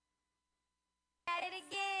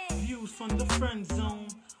Views from the friend zone.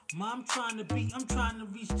 I'm trying to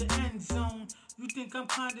reach the end zone. You think I'm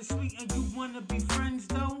kinda sweet and you wanna be friends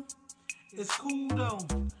though? It's cool though.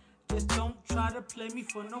 Just don't try to play me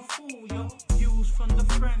for no fool, yo. Views from the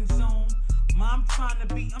friend zone. I'm trying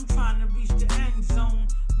to reach the end zone.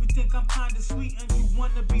 You think I'm kinda sweet and you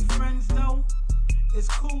wanna be friends though? It's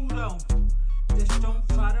cool though. Just don't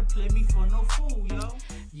try to play me for no fool, yo.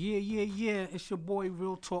 Yeah. It's your boy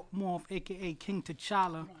Real Talk Morph, aka King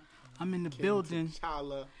T'Challa. I'm in the building.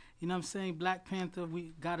 T'Challa. You know what I'm saying? Black Panther,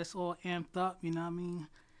 we got us all amped up, you know what I mean?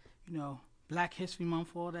 You know, Black History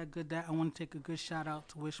Month, all that good that. I want to take a good shout out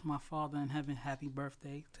to wish my father in heaven happy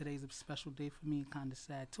birthday. Today's a special day for me, kind of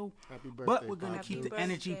sad too. Happy birthday. But we're going to keep the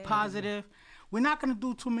energy positive. We're not going to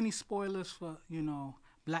do too many spoilers for, you know,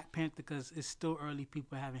 Black Panther because it's still early.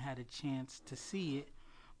 People haven't had a chance to see it.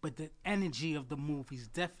 But the energy of the movies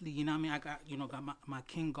definitely, you know what I mean? I got my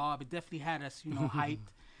King Garb. It definitely had us, you know, hyped.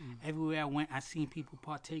 Everywhere I went, I seen people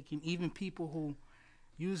partaking. Even people who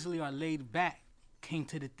usually are laid back came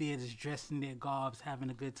to the theaters dressed in their garbs, having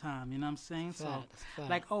a good time. You know what I'm saying? Fact.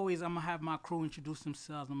 Like always, I'm going to have my crew introduce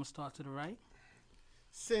themselves. I'm going to start to the right.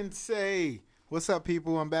 Sensei. What's up,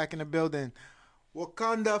 people? I'm back in the building.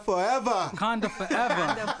 Wakanda forever. Wakanda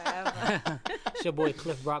forever. It's your boy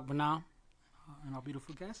Cliff Brock Bernal. And our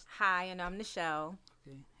beautiful guest. Hi, and I'm Nichelle.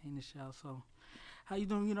 Okay, hey Nichelle. So, how you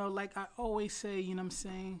doing? You know, like I always say, you know what I'm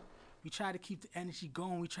saying? We try to keep the energy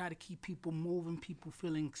going. We try to keep people moving, people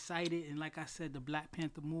feeling excited. And like I said, the Black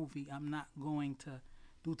Panther movie, I'm not going to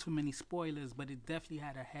do too many spoilers, but it definitely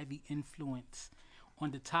had a heavy influence on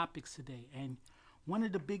the topics today. And one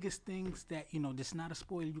of the biggest things that, you know, that's not a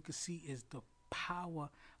spoiler you can see is the power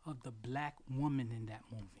of the black woman in that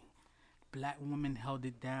movie. Black woman held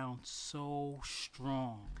it down so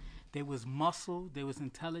strong. There was muscle, there was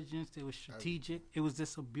intelligence, there was strategic. It was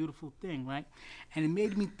just a beautiful thing, right? And it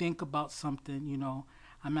made me think about something, you know.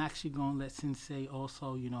 I'm actually going to let Sensei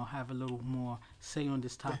also, you know, have a little more say on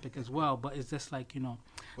this topic as well. But it's just like, you know.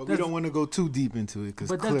 But we don't want to go too deep into it because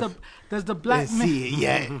Cliff does the black man see it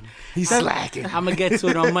yet. He's slacking. I'm going to get to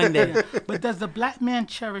it on Monday. But does the black man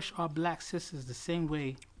cherish our black sisters the same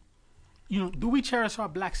way? You know, do we cherish our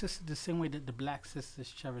black sisters the same way that the black sisters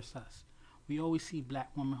cherish us? We always see black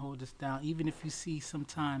women hold us down. Even if you see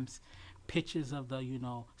sometimes pictures of the, you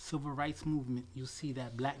know, civil rights movement, you see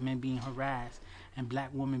that black men being harassed and black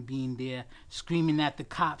women being there screaming at the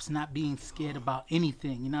cops, not being scared about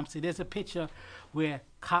anything. You know what I'm saying? There's a picture where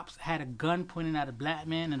cops had a gun pointing at a black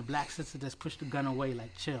man and a black sister just pushed the gun away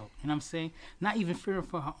like, chill. You know what I'm saying? Not even fearing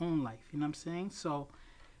for her own life. You know what I'm saying? So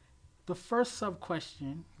the first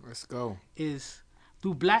sub-question Let's go. is,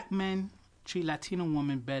 do black men treat Latino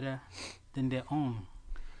women better than their own?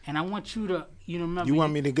 And I want you to, you know, remember. You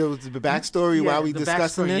want me to go to the backstory while we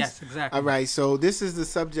discussing this? Yes, exactly. All right, so this is the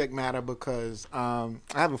subject matter because I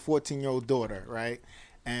have a 14-year-old daughter, right?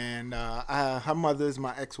 And her mother is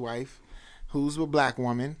my ex-wife, who's a black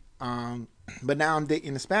woman, but now I'm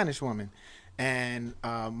dating a Spanish woman. And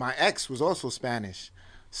my ex was also Spanish.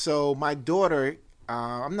 So my daughter,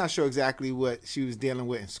 I'm not sure exactly what she was dealing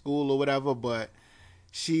with in school or whatever, but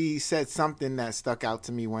she said something that stuck out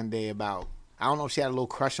to me one day about, I don't know if she had a little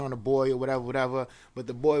crush on a boy or whatever, but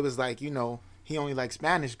the boy was like, you know, he only likes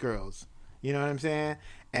Spanish girls. You know what I'm saying?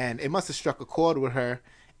 And it must have struck a chord with her,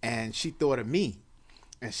 and she thought of me.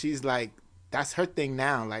 And she's like, that's her thing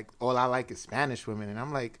now. Like, all I like is Spanish women. And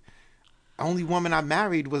I'm like, only woman I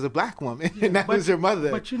married was a black woman, and that was her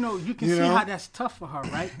mother. But, you know, you can see how that's tough for her,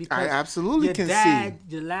 right? Because I absolutely your can dad,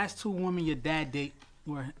 see. The last two women your dad date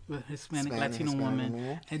were Hispanic Latino women.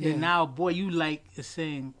 Yeah. And then now, boy, you like is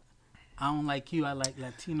saying, I don't like you, I like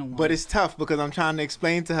Latino women. But it's tough because I'm trying to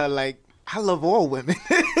explain to her, like, I love all women.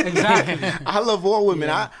 Exactly. I love all women.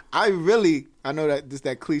 Yeah. I really, I know that this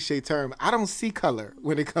that cliche term, I don't see color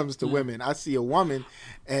when it comes to women. I see a woman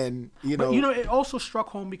and, you know. But, you know, it also struck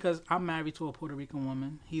home because I'm married to a Puerto Rican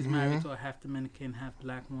woman. He's married to a half Dominican, half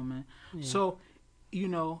black woman. Yeah. So, you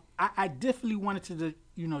know, I definitely wanted to,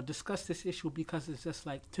 you know, discuss this issue because it's just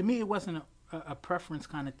like, to me, it wasn't a preference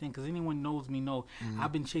kind of thing, because anyone knows me know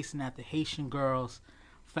I've been chasing after Haitian girls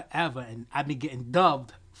forever, and I've been getting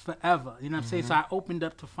dubbed forever. You know what I'm saying? So I opened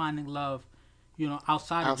up to finding love, you know,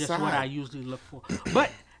 outside of just what I usually look for.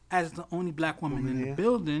 But as the only black woman in the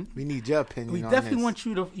building, we need your opinion. We definitely want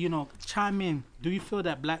you to, you know, chime in. Do you feel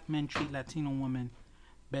that black men treat Latino women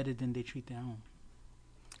better than they treat their own?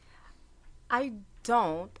 I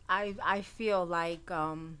don't. I feel like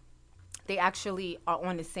they actually are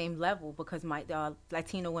on the same level because my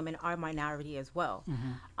Latino women are minority as well.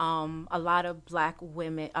 A lot of black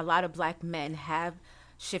women, a lot of black men have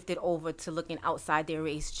shifted over to looking outside their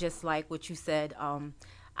race, just like what you said.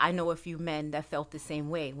 I know a few men that felt the same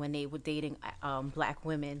way when they were dating black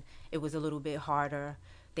women. It was a little bit harder.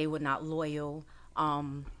 They were not loyal.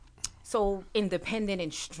 So independent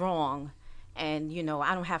and strong. And,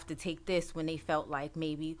 I don't have to take this when they felt like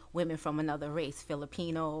maybe women from another race,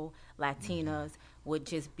 Filipino, Latinas, would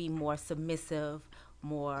just be more submissive,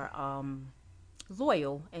 more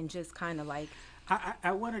loyal, and just kind of like.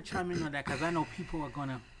 I want to chime in on that because I know people are going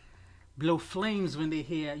to blow flames when they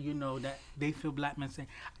hear, that they feel black men saying.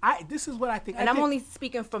 This is what I think. And I'm only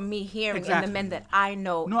speaking from me hearing Exactly. and the men that I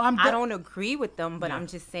know. No, I don't agree with them, but Yeah. I'm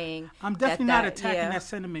just saying. I'm definitely not attacking yeah. that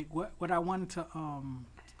sentiment. What I wanted to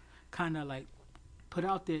kind of like put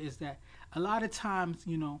out there is that a lot of times,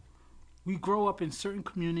 we grow up in certain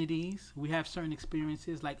communities. We have certain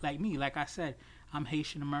experiences. Like me, like I said, I'm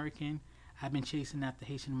Haitian American. I've been chasing after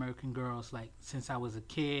Haitian American girls like since I was a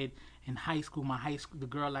kid. In high school, the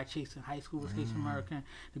girl I chased in high school was Haitian American.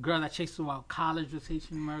 The girl I chased throughout college was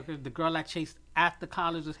Haitian American. The girl I chased after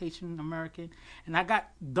college was Haitian American. And I got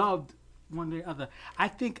dubbed one or the other. I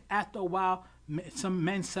think after a while, some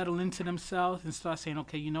men settle into themselves and start saying,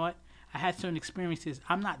 okay, you know what? I had certain experiences.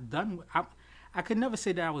 I'm not done with. I could never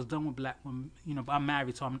say that I was done with black women, but I'm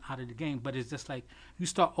married, so I'm out of the game. But it's just like you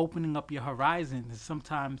start opening up your horizons. And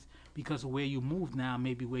sometimes because of where you move now,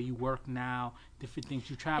 maybe where you work now, different things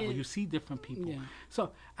you travel, you see different people. Yeah.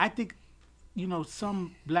 So I think,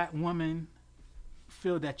 some black women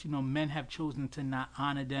feel that, men have chosen to not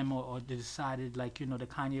honor them or they decided like, the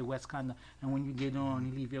Kanye West kind of, and when you get on,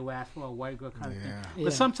 you leave your ass for a white girl kind of thing. Yeah.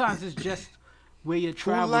 But sometimes it's just where your Who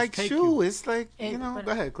travels likes take you? you. It's like, go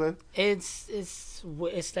ahead, Cliff. It's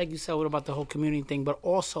like you said, what about the whole community thing? But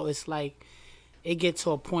also, it's like it gets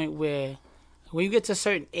to a point where when you get to a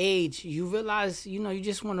certain age, you realize, you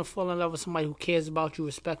just want to fall in love with somebody who cares about you,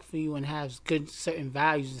 respect for you, and has good certain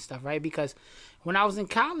values and stuff, right? Because when I was in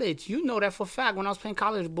college, that for a fact, when I was playing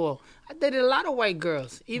college ball, I dated a lot of white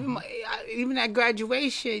girls. Even even at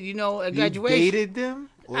graduation, at graduation. You dated them?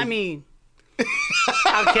 I mean,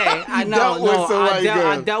 okay, I know. dealt with some white I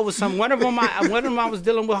girls. dealt with some. One of them, I was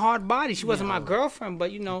dealing with hard body. She wasn't my girlfriend,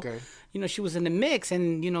 but Okay. she was in the mix,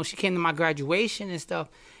 and she came to my graduation and stuff.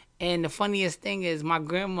 And the funniest thing is, my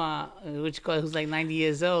grandma, who's like 90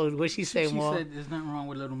 years old, what she say, She Mo? said there's nothing wrong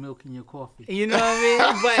with a little milk in your coffee. You know what I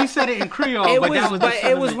mean? But She said it in Creole, it but was, that was the it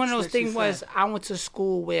was sentiments one of those that she things. said. I went to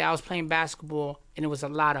school where I was playing basketball, and it was a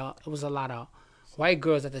lot of white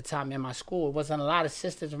girls at the time in my school. It wasn't a lot of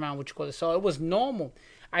sisters around, so it was normal.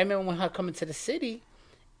 I remember when her coming to the city,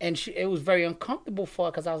 and it was very uncomfortable for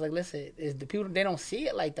her because I was like, listen, the people, they don't see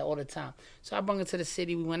it like that all the time. So I brought her to the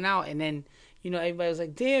city. We went out, and then everybody was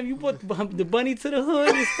like, damn, you brought the bunny to the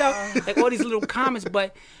hood and stuff, like all these little comments.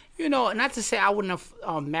 But not to say I wouldn't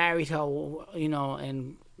have married her,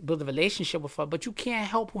 and build a relationship with her, but you can't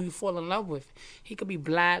help who you fall in love with. He could be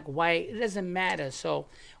black, white, it doesn't matter. So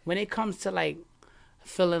when it comes to like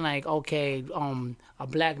feeling like, okay, a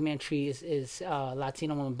black man treats is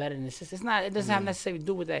Latino woman better than this, it's not. It doesn't have necessarily to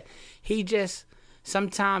do with that. He just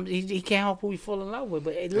sometimes he can't help who he fall in love with,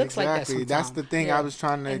 but it looks like that sometimes. That's the thing Yeah. I was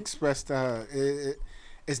trying to express to her.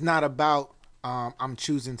 It's not about I'm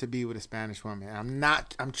choosing to be with a Spanish woman.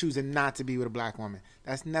 I'm choosing not to be with a black woman.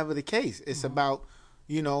 That's never the case. It's about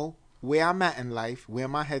where I'm at in life, where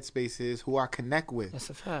my headspace is, who I connect with. That's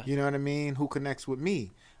a fact. You know what I mean? Who connects with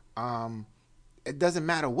me? It doesn't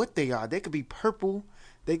matter what they are. They could be purple.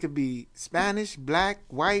 They could be Spanish, black,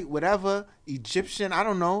 white, whatever, Egyptian. I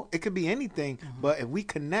don't know. It could be anything. But if we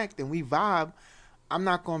connect and we vibe, I'm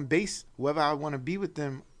not going to base whether I want to be with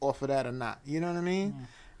them off of that or not. You know what I mean?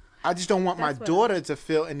 I just don't want my daughter to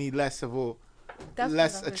feel any less of a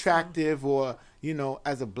less attractive or,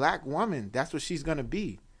 as a black woman. That's what she's going to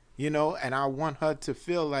be, and I want her to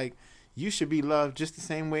feel like you should be loved just the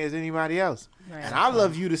same way as anybody else. Right. And I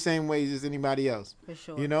love you the same way as anybody else. For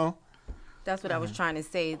sure. That's what I was trying to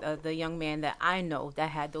say. The young man that I know that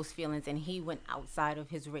had those feelings, and he went outside of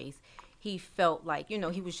his race. He felt like,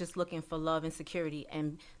 he was just looking for love and security.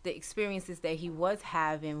 And the experiences that he was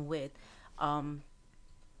having with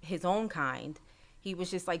his own kind, he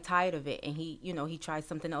was just like tired of it. And he tried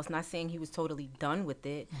something else. Not saying he was totally done with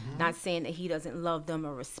it. Not saying that he doesn't love them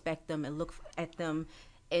or respect them and look at them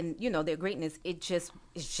and, their greatness. It's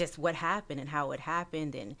just what happened and how it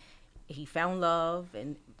happened. And he found love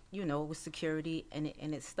and, with security and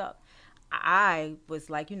it stuck. I was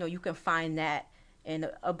like, you can find that in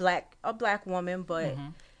a black woman, but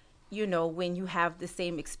when you have the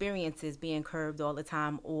same experiences being curbed all the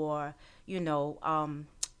time, or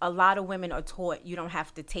a lot of women are taught you don't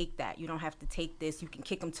have to take that. You don't have to take this. You can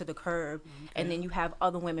kick them to the curb. And then you have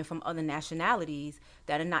other women from other nationalities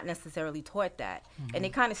that are not necessarily taught that. And they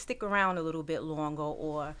kind of stick around a little bit longer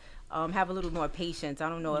or have a little more patience. I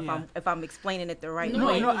don't know if I'm explaining it the right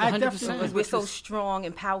way. No, I 100%. definitely. Because we're so strong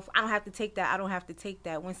and powerful. I don't have to take that. I don't have to take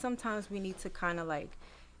that. When sometimes we need to kind of like,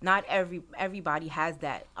 not everybody has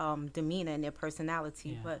that demeanor in their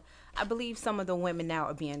personality. But I believe some of the women now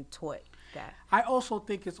are being taught that. I also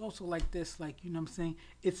think it's also like this, like, you know what I'm saying?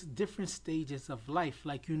 It's different stages of life.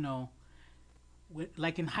 Like, you know,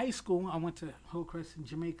 like in high school, I went to Hillcrest in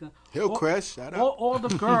Jamaica. Hillcrest, shout out. All the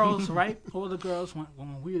girls, right? All the girls,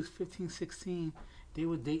 when we was 15, 16, they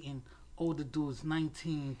were dating older dudes,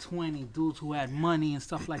 19, 20, dudes who had money and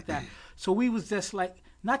stuff like that. So we was just like,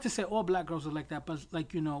 not to say all black girls were like that, but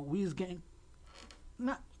like, you know, we was getting,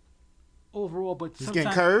 not overall, but He's sometimes.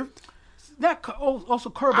 getting curved. Also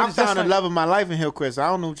curved. But I it's just found the like, love of my life in Hillcrest. I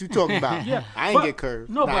don't know what you're talking about. Yeah, I ain't but- get curved.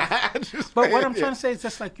 No, Nah, but what I'm trying to say is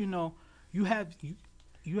just like, you know, you have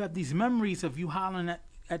these memories of you hollering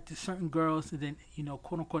at the certain girls and then, you know,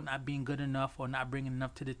 quote unquote, not being good enough or not bringing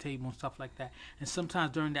enough to the table and stuff like that. And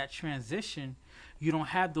sometimes during that transition, you don't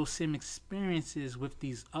have those same experiences with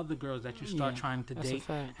these other girls that you start trying to that's a date.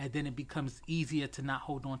 fact. And then it becomes easier to not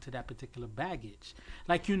hold on to that particular baggage.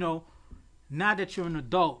 Like, you know, now that you're an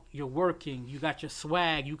adult, you're working, you got your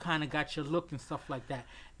swag, you kind of got your look and stuff like that.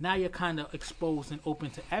 Now you're kind of exposed and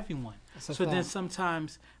open to everyone. That's a So then fact.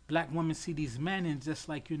 sometimes black women see these men and just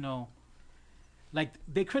like, you know, like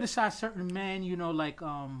they criticize certain men, you know, like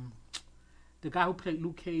the guy who played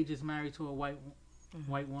Luke Cage is married to a white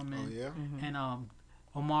woman. Oh, yeah? And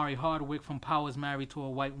Omari Hardwick from Power is married to a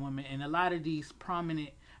white woman. And a lot of these prominent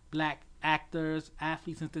black actors,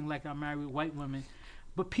 athletes and things like that are married with white women.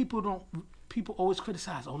 But people always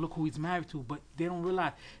criticize, oh, look who he's married to. But they don't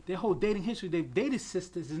realize their whole dating history, they've dated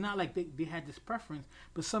sisters. It's not like they had this preference.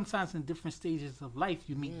 But sometimes in different stages of life,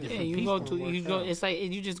 you meet different Yeah, people. it's like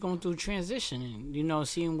you just going through transition and, you know,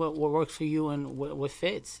 seeing what works for you and what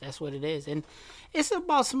fits. That's what it is. And it's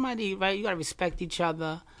about somebody, right? You got to respect each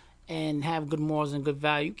other and have good morals and good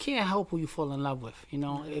value. You can't help who you fall in love with, you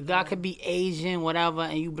know. A guy could be Asian, whatever,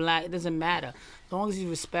 and you black, it doesn't matter. As long as he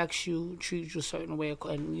respects you, treats you a certain way,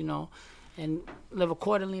 and, you know, and live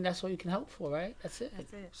accordingly, that's all you can hope for, right? That's it.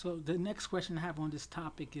 That's it. So the next question I have on this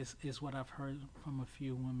topic is what I've heard from a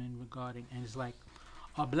few women regarding, and it's like,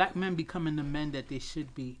 are black men becoming the men that they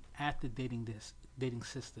should be after dating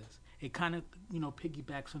sisters? It kind of, you know,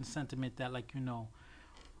 piggybacks on the sentiment that, like, you know,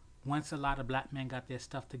 once a lot of black men got their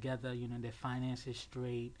stuff together, you know, their finances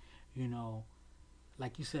straight, you know,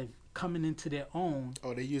 like you said, coming into their own.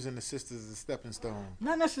 Oh, they're using the sisters as a stepping stone.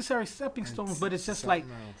 Not necessarily stepping stones, but it's just like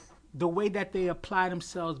Something else. the way that they apply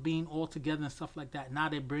themselves, being all together and stuff like that. Now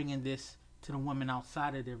they're bringing this to the women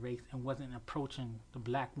outside of their race and wasn't approaching the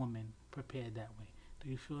black woman prepared that way. Do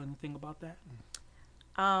you feel anything about that?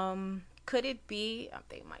 Could it be,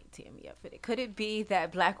 they might tear me up for it. Could it be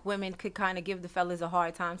that black women could kind of give the fellas a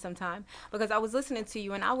hard time sometime? Because I was listening to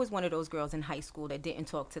you, and I was one of those girls in high school that didn't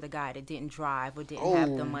talk to the guy, that didn't drive or didn't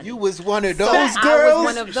have the money. You was one of So those I girls?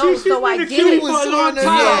 was one of those, so I been a get cutie it. for a was long one of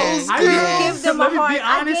time. those I girls. Give them let a me hard. be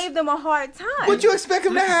I honest. gave them a hard time. What you expect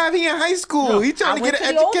him to have? He in high school. He I trying to went get to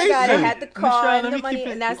an the older guy that education. had the car Michelle, and let the me money, keep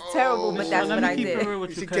it- and that's terrible. But that's Let what me I keep it did. real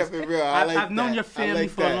with She you, kept 'cause it real. I like I've known that. your I family like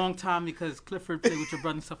for that. a long time because Clifford played with your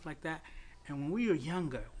brother and stuff like that. And when we were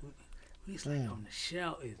younger, we was like, yo,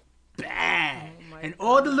 Michelle is bad. And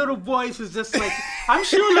all the little boys was just like, I'm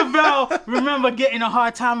sure Lavelle remember getting a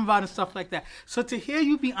hard time about it and stuff like that. So to hear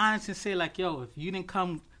you be honest and say like, yo, if you didn't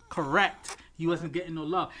come correct, you wasn't getting no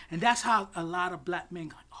love. And that's how a lot of black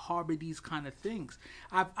men harbor these kind of things.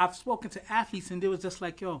 I've spoken to athletes and they was just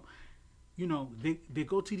like, yo, you know, they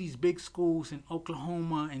go to these big schools in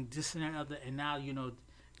Oklahoma and this and that other, and now, you know,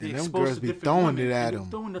 they're And them exposed girls to be different throwing women, it at and they're 'em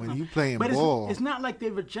throwing it when at you 'em. playing But ball. it's not like they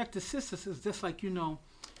reject the sisters. It's just like, you know,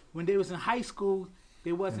 when they was in high school,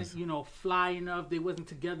 they wasn't, you know, fly enough. They wasn't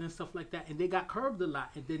together and stuff like that. And they got curved a lot.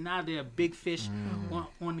 And then now they're a big fish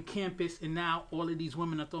on the campus. And now all of these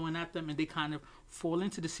women are throwing at them. And they kind of fall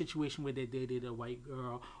into the situation where they dated a white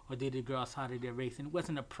girl or dated a girl outside of their race. And it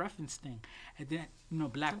wasn't a preference thing. And then, you know,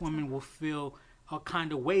 black women will feel a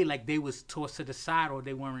kind of way like they was tossed to the side or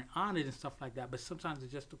they weren't honored and stuff like that. But sometimes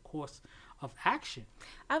it's just a course of action.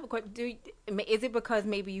 I have a question. Is it because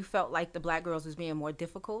maybe you felt like the black girls was being more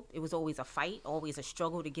difficult? It was always a fight, always a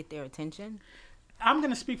struggle to get their attention? I'm going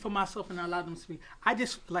to speak for myself and allow them to speak. I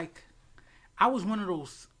just, like, I was one of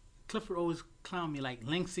those Clifford always clown me like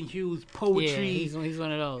Langston Hughes poetry. Yeah, he's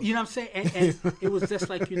one of those. You know what I'm saying? And it was just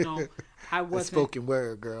like, I A wasn't. spoken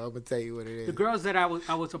word, girl. I'm gonna tell you what it is. The girls that I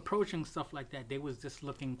was approaching, stuff like that, they was just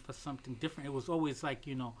looking for something different. It was always like,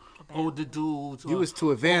 older dudes. You was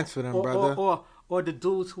too advanced for them, brother. Or the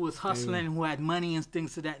dudes who was hustling, who had money and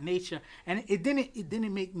things of that nature. And it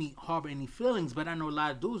didn't make me harbor any feelings, but I know a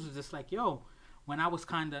lot of dudes was just like, yo, when I was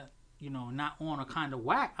kind of, not on or kind of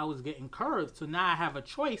whack, I was getting curved. So now I have a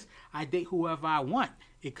choice. I date whoever I want.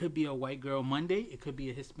 It could be a white girl Monday. It could be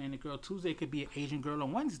a Hispanic girl Tuesday. It could be an Asian girl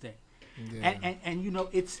on Wednesday. Yeah. And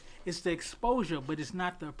it's the exposure, but it's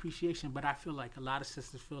not the appreciation. But I feel like a lot of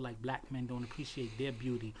sisters feel like black men don't appreciate their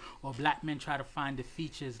beauty, or black men try to find the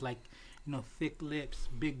features like, thick lips,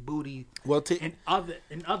 big booty, in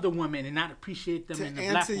other women, and not appreciate them in the black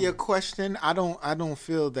woman. To answer your question, I don't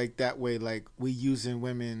feel like that way. Like we using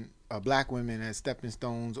women, black women, as stepping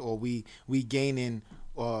stones, or we gaining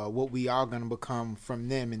what we are gonna become from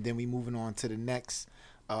them, and then we moving on to the next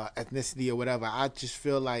ethnicity or whatever. I just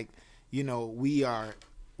feel like we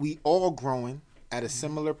all growing at a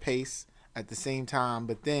similar pace at the same time,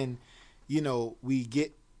 but then we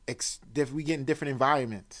get in different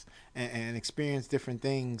environments and experience different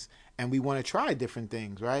things, and we want to try different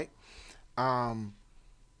things, right?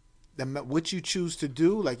 What you choose to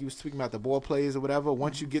do, like you were speaking about the ball players or whatever,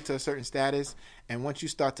 once you get to a certain status and once you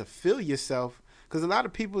start to feel yourself, because a lot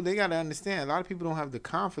of people, they got to understand, a lot of people don't have the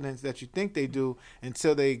confidence that you think they do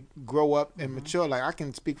until they grow up and mature. Like I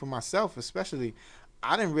can speak for myself, especially.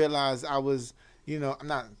 I didn't realize I was, I'm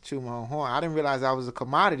not chewing my own horn. I didn't realize I was a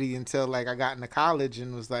commodity until like I got into college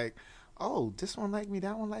and was like, oh, this one like me,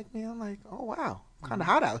 that one like me. I'm like, oh wow, kind of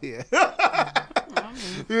hot out here.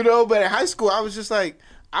 But in high school I was just like,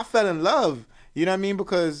 I fell in love, you know what I mean?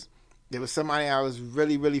 Because there was somebody I was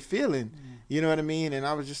really, really feeling, you know what I mean? And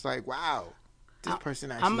I was just like, wow, this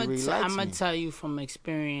person actually really likes me. I'm going to tell you from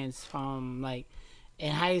experience, from like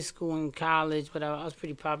in high school and college, but I was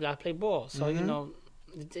pretty popular. I played ball. So,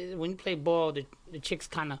 when you play ball, the chicks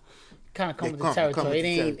kind of come with the territory.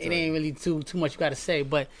 It ain't really too much you got to say.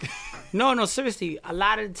 But no, seriously, a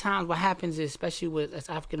lot of the times what happens is, especially with us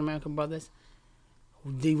African-American brothers,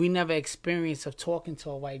 we never experience of talking to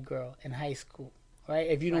a white girl in high school, right?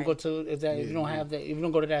 If you don't go to if you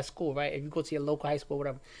don't go to that school, right? If you go to your local high school,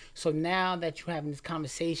 whatever. So now that you're having this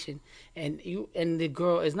conversation, and the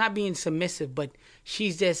girl is not being submissive, but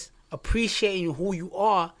she's just appreciating who you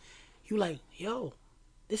are, you like, yo,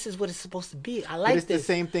 this is what it's supposed to be. I like this. But it's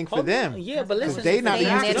the same thing for them. Yeah, but listen, they not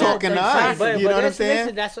used to talking to us. You know what I'm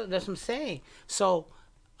saying? Listen, that's what I'm saying. So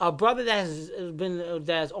a brother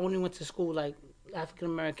that's only went to school like African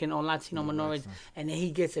American or Latino minorities, and then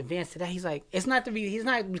he gets advanced to that. He's like, he's not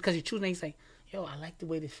because he's choosing. He's like, yo, I like the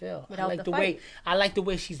way they feel. I like the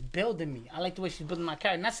way she's building me. I like the way she's building my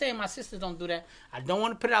character. Not saying my sisters don't do that. I don't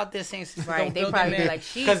want to put it out there saying sisters don't build me.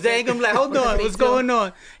 Because they ain't gonna be like, hold on, what's going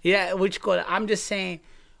on? Yeah, I'm just saying,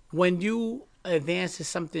 when you advance to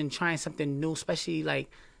something, trying something new, especially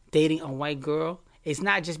like dating a white girl, it's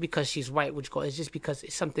not just because she's white, it's just because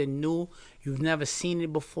it's something new. You've never seen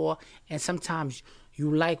it before. And sometimes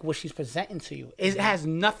you like what she's presenting to you. It has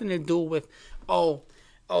nothing to do with, oh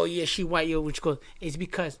yeah, she white, it's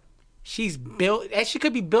because she's built, and she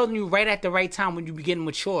could be building you right at the right time when you be getting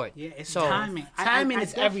matured. Yeah, it's timing. Timing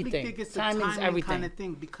is everything. Think it's timing is everything kind of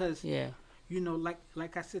thing, because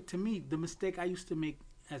like I said, to me, the mistake I used to make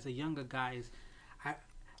as a younger guy is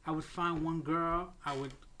I would find one girl, I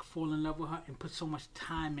would fall in love with her and put so much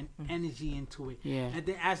time and energy into it. Yeah. And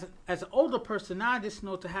then as an older person, now I just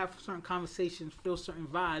know to have certain conversations, feel certain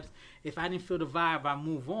vibes. If I didn't feel the vibe, I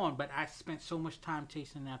move on. But I spent so much time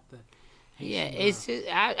chasing after.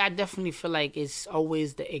 I definitely feel like it's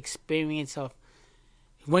always the experience of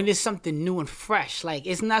when there's something new and fresh. Like,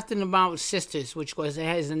 it's nothing about sisters,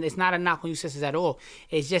 it's not a knock on you sisters at all.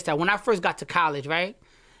 It's just that when I first got to college, right,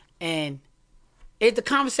 and the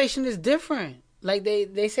conversation is different. Like,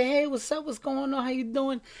 they say, hey, what's up? What's going on? How you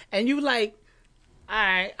doing? And you like, all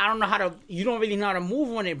right, you don't really know how to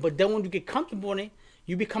move on it. But then when you get comfortable in it,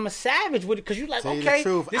 you become a savage with it because you're like, Tell okay. You the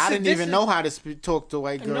truth. I didn't even know how to talk to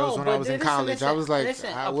white girls when I was in college. I was like,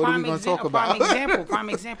 what are we going to talk about? Prime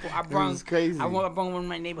example. I brought one of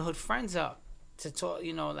my neighborhood friends up to talk,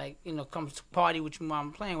 come to party with you while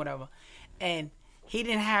I'm playing, whatever. And he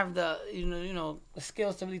didn't have the the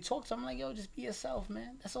skills to really talk to him. I'm like, yo, just be yourself,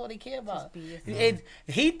 man. That's all they care about.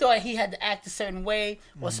 He thought he had to act a certain way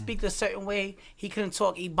or speak a certain way. He couldn't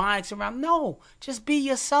talk Ebonics around. No, just be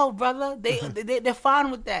yourself, brother. They're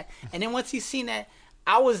fine with that. And then once he seen that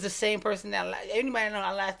I was the same person that anybody know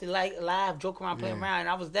I laugh, joke around, play around, and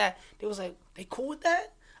I was that. They was like, they cool with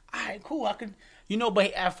that? All right, cool. You know,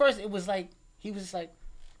 but at first it was like he was like,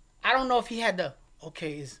 I don't know if he had the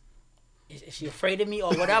is she afraid of me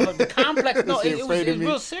or whatever. The complex, no, it was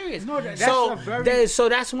real serious. No, so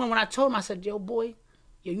that's when I told him, I said, yo, boy,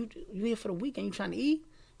 you here for the weekend? You trying to eat?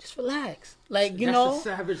 Just relax, like you know. That's a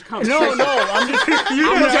savage conversation. No, I'm just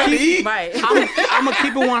trying to eat. Right. I'm gonna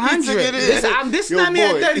keep it 100. This is not me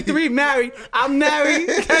at 33 married. I'm married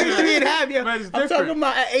 33 and a half. Yeah. But it's I'm different. talking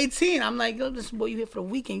about at 18. I'm like, yo, listen, boy, you here for the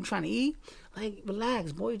weekend? You trying to eat? Like,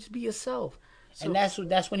 relax, boy, just be yourself. And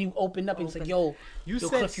that's when he opened up and was like, yo,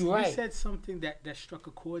 Cliff, you right. You said something that struck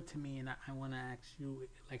a chord to me, and I want to ask you,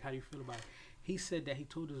 like, how do you feel about it? He said that he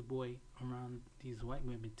told his boy around these white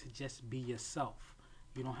women to just be yourself.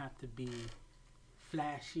 You don't have to be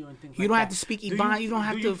flashy or anything. You don't have to speak Iban. You don't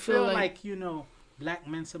have to feel like you know, black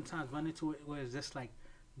men sometimes run into it where it's just like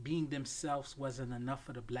being themselves wasn't enough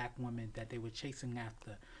for the black woman that they were chasing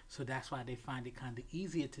after. So that's why they find it kind of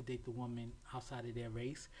easier to date the woman outside of their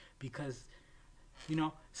race because, you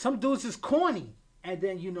know, some dudes is corny, and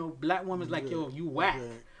then you know, black women's like, yo, you whack. Yeah.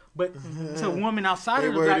 But to a woman outside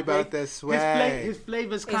of the black about race, that swag. his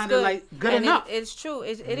flavor's kind of like good and enough. It's true.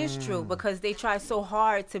 It is true because they try so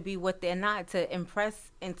hard to be what they're not, to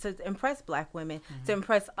impress black women, to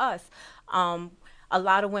impress us. A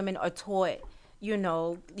lot of women are taught, you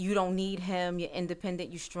know, you don't need him. You're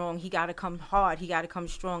independent. You're strong. He got to come hard. He got to come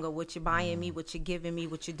stronger. What you're buying me, what you're giving me,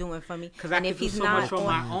 what you're doing for me. And if he's not on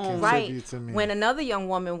my own, right? When another young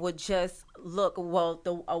woman would just look,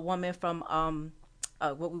 a woman from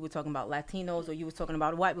what we were talking about, Latinos, or you were talking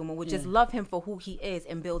about a white woman, would just love him for who he is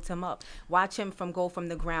and build him up. Watch him go from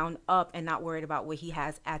the ground up and not worried about what he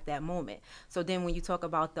has at that moment. So then when you talk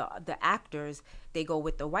about the actors, they go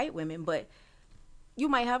with the white women, but you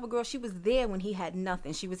might have a girl, she was there when he had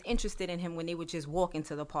nothing. She was interested in him when they would just walk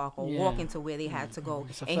into the park or walk into where they had to go.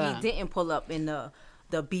 And he didn't pull up in the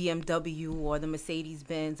BMW or the Mercedes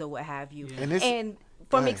Benz or what have you. Yeah. And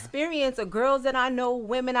from experience of girls that I know,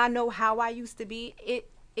 women I know, how I used to be, it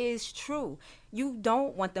is true. You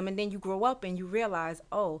don't want them, and then you grow up and you realize,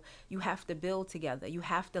 oh, you have to build together. You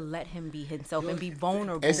have to let him be himself and be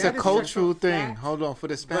vulnerable. It's a cultural thing. Hold on. For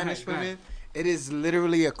the Spanish women, it is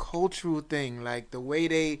literally a cultural thing. Like the way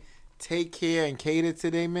they take care and cater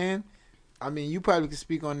to their men. I mean, you probably could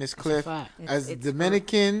speak on this, Cliff. As a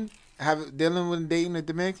Dominican, dealing with dating a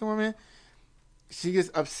Dominican woman, she gets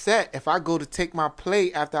upset if I go to take my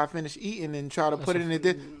plate after I finish eating and try to put it in the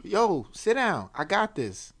dish. Yo, sit down. I got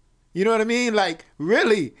this. You know what I mean? Like,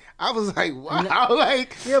 really? I was like, wow.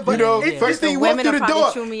 Like, you know, first thing you walk through the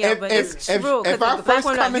door. If I first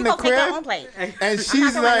come in the crib and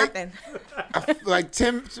she's like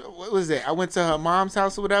 10, what was it? I went to her mom's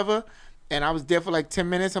house or whatever, and I was there for like 10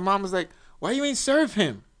 minutes. Her mom was like, why you ain't serve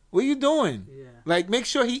him? What are you doing? Yeah. Like, make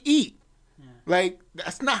sure he eat. Like,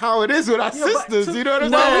 that's not how it is with our sisters. You know what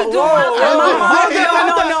I'm saying? No,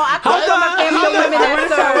 I come from a family of women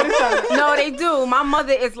that serve. No, they do. My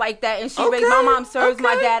mother is like that, and she raised. My mom serves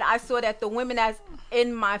my dad. I saw that the women that's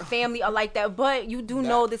in my family are like that, but you do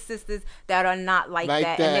know the sisters that are not like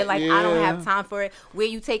that, and they're like, I don't have time for it. Where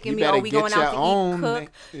you taking me? Oh, we going out to eat,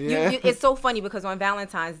 cook. It's so funny because on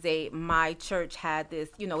Valentine's Day, my church had this,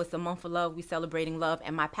 you know, it's the month of love. We celebrating love,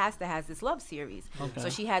 and my pastor has this love series. So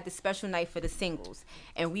she had this special night for the singles,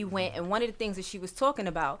 and we went. And one of the things that she was talking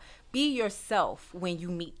about, be yourself when you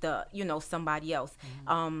meet somebody else.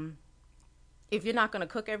 If you're not going to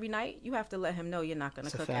cook every night, you have to let him know you're not going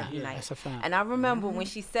to cook every night. That's a fact. And I remember when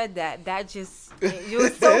she said that just, it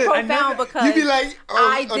was so profound because you be like,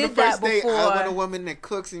 I did that before. I want a woman that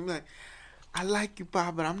cooks, and you be like, I like you,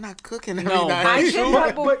 Bob, but I'm not cooking every night. I did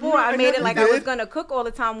that before. I made it like I was going to cook all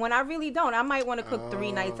the time when I really don't. I might want to cook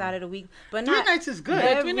 3 nights out of the week, but not 3 nights is good.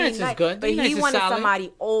 Every 3 nights is good. But he wanted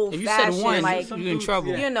somebody old-fashioned. Like, you're in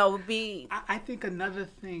trouble. You know, I think another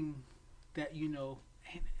thing that, you know,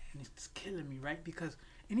 and it's killing me, right? Because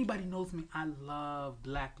anybody knows me, I love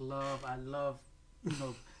black love. I love, you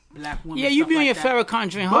know, black women. Yeah, you be on your Farrakhan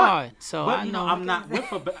dream hard. So but I you know I'm not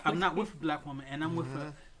with a black woman, and I'm with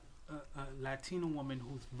a Latino woman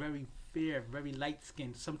who's very fair, very light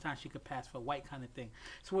skinned. Sometimes she could pass for white kind of thing.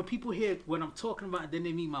 So when people hear what I'm talking about, then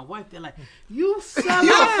they meet my wife, they're like, "You sound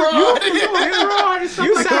like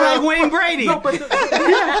you sound like Wayne Brady." No, but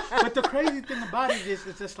the crazy thing about it is,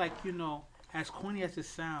 it's just like, you know, as corny as it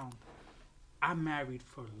sounds, I'm married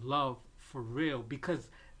for love, for real, because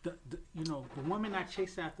the woman I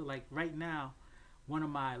chase after, like right now, one of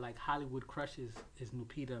my like Hollywood crushes is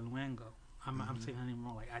Lupita Nyong'o. I'm saying her name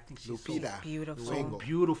wrong. Like, I think she's so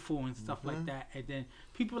beautiful and stuff like that. And then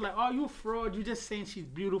people are like, "Oh, you a fraud. You just saying she's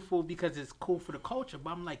beautiful because it's cool for the culture." But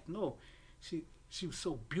I'm like, no, she was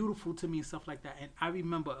so beautiful to me and stuff like that. And I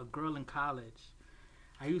remember a girl in college.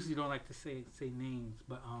 I usually don't like to say names,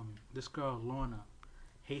 but this girl Lorna,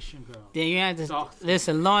 Haitian girl. Then you have to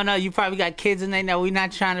listen, Lorna. You probably got kids in there now. We're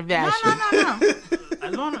not trying to bash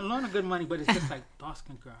you. No. Lorna, good money, but it's just like dark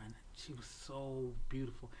skin girl, and she was so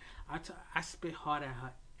beautiful. I spit hard at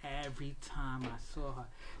her every time I saw her.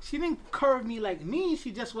 She didn't curve me like me.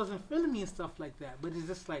 She just wasn't feeling me and stuff like that. But it's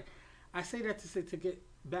just like, I say that to get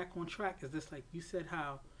back on track. Is just like you said,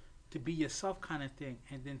 how to be yourself kind of thing.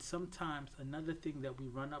 And then sometimes another thing that we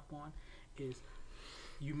run up on is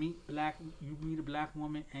you meet a black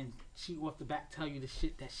woman and she off the bat tell you the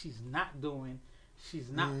shit that she's not doing, she's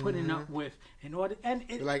not putting up with in order. And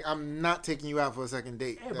it, like, I'm not taking you out for a second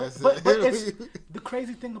date. Yeah, but it's, the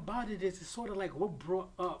crazy thing about it is it's sort of like we're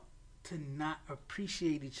brought up to not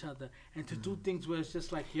appreciate each other and to do things where it's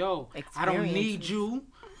just like, yo, I don't need you.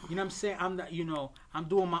 You know what I'm saying? I'm not, I'm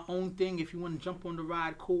doing my own thing. If you want to jump on the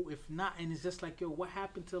ride, cool. If not, and it's just like, yo, what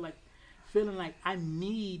happened to like feeling like I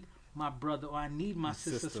need my brother or I need my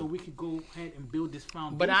sister so we could go ahead and build this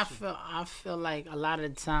foundation? But I feel like a lot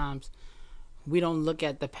of the times we don't look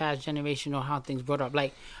at the past generation or how things brought up.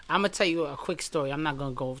 Like, I'm gonna tell you a quick story. I'm not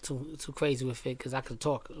gonna go too crazy with it because I could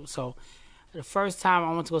talk. So the first time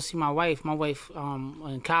I went to go see my wife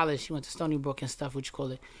in college, she went to Stony Brook and stuff, what you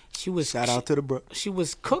call it. Shout out to the Brook. She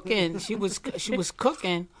was cooking. She was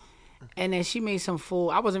cooking, and then she made some food.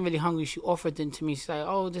 I wasn't really hungry. She offered it to me. She's like,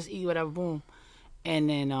 "Oh, just eat whatever." Boom, and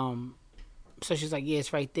then so she's like, "Yeah,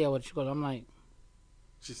 it's right there." What you call it? I'm like,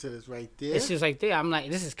 she said it's right there. It's just right there. I'm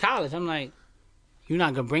like, this is college. I'm like, you're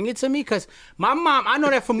not gonna bring it to me? Because my mom, I know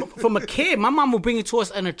that from a kid, my mom would bring it to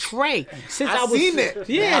us in a tray. Since I was seen it.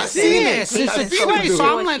 Yeah, I seen it. Since a tray.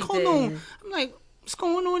 So I'm like, hold on. I'm like, what's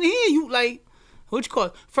going on here? You like, what you call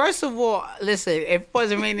it? First of all, listen, if it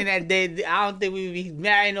wasn't raining that day, I don't think we'd be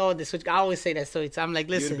marrying all this. Which I always say that story. So I'm like,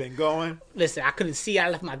 listen, you'd have been going. Listen, I couldn't see. I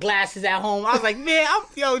left my glasses at home. I was like, man,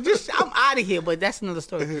 I'm out of here. But that's another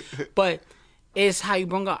story. But it's how you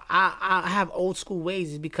bring up. I have old school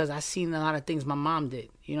ways is because I seen a lot of things my mom did.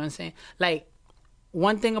 You know what I'm saying? Like,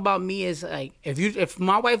 one thing about me is like, if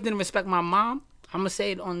my wife didn't respect my mom, I'm gonna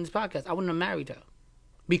say it on this podcast, I wouldn't have married her,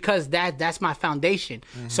 because that's my foundation.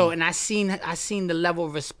 Mm-hmm. So, and I seen the level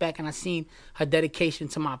of respect, and I seen her dedication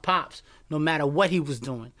to my pops. No matter what he was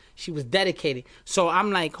doing, she was dedicated. So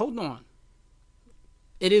I'm like, hold on,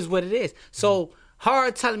 it is what it is. So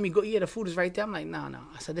her telling me, go, yeah, the food is right there. I'm like, no.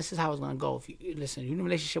 I said, this is how it's gonna go. If you listen, you're in a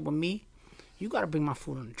relationship with me, you gotta bring my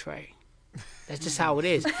food on the tray. That's just how it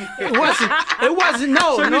is. It wasn't.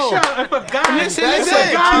 No. Michelle, if a guy, listen.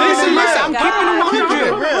 I'm keeping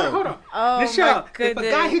it 100. Hold on. Oh, Michelle, my goodness. if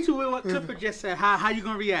a guy hit you with what Clifford just said, how you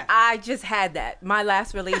gonna react? I just had that. My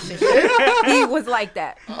last relationship, he was like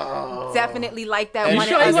that. Definitely like that. And One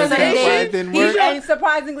sure he wasn't Haitian? and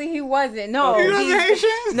surprisingly, he wasn't. No, he wasn't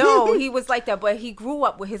Haitian? No, he was like that. But he grew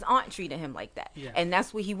up with his aunt treating him like that, Yeah. and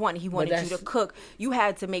that's what he wanted. He wanted you to cook. You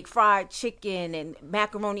had to make fried chicken and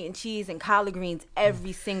macaroni and cheese and collard greens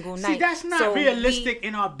every single night. See, that's not realistic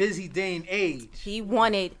in our busy day and age. He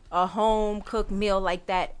wanted a home cooked meal like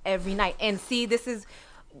that every night. And see, this is,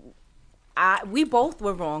 we both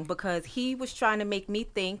were wrong, because he was trying to make me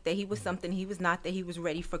think that he was something he was not, that he was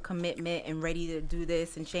ready for commitment and ready to do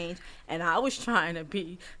this and change. And I was trying to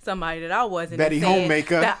be somebody that I wasn't. Betty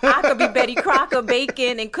Homemaker. That I could be Betty Crocker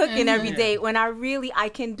baking and cooking every day, when I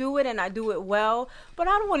can do it and I do it well. But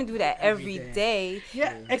I don't want to do that every day.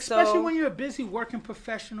 Yeah, especially when you're a busy working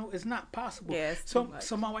professional, it's not possible. Yeah, it's so too much.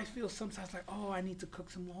 so my wife feels sometimes like, oh, I need to cook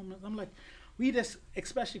some more meals. I'm like, we just,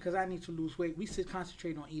 especially because I need to lose weight, we should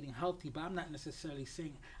concentrate on eating healthy, but I'm not necessarily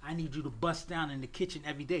saying I need you to bust down in the kitchen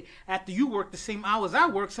every day. After you work the same hours I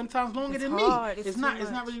work, sometimes longer It's than hard. me. It's It's too not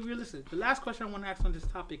much. really realistic. The last question I want to ask on this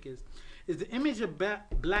topic is the image of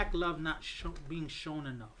black love not being shown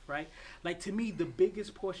enough, right? Like, to me, the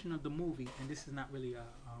biggest portion of the movie, and this is not really a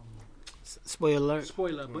Spoiler.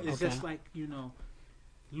 but it's just like,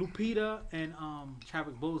 Lupita and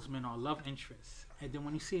Chadwick Boseman are love interests, and then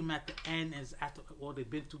when you see them at the end, is after all they've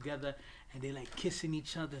been together and they like kissing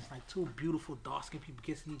each other. It's like two beautiful dark-skinned people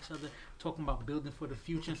kissing each other, talking about building for the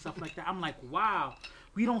future and stuff like that. I'm like, wow,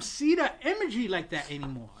 we don't see that imagery like that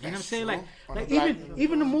anymore. You know what I'm saying? Like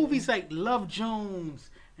even the movies like Love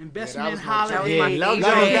Jones and Best Man Holiday. my Love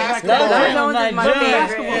favorite. Jones. Love Jones is my Jones.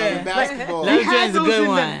 favorite. Yeah. Basketball. Love We had Jones is a those good in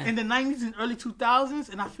one. in the 90s and early 2000s,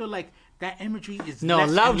 and I feel like that imagery is No,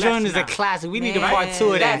 less Love and less Jones is now. a classic. We need a Man, part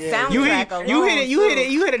 2 of that. that You soundtrack hit alone,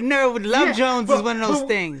 you hit a nerve with Love Yeah, Jones but- is one of those but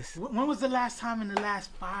things. When was the last time in the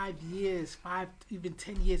last 5 years, even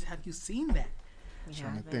 10 years, have you seen that?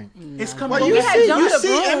 Trying to think. It's Well, coming. you We had see, Jump you the see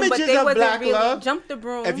Broom, but images they of wasn't Black really love. Jump the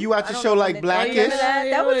Broom. If you watch I a don't show know like that. Blackish, Remember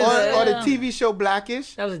that was good. or the TV show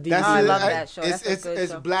Blackish. That was a decent. I it. love that show. That's a It's good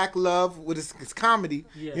it's show. black love with it's comedy.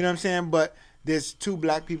 Yeah. You know what I'm saying? But there's two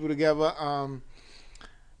black people together.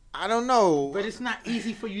 I don't know. But it's not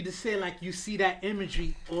easy for you to say like you see that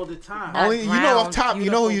imagery all the time. Not Only you know off brown, top, you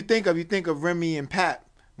know who beautiful. you think of. You think of Remy and Pat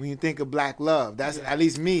when you think of black love. That's at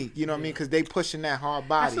least me. You know what I mean? Because they pushing that hard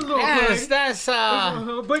body. That's a little Yes, hood. that's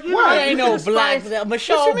But you What? know, That ain't you no can black. spice-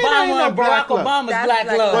 Michelle What you mean that ain't Obama no and black Barack love? Obama's That's black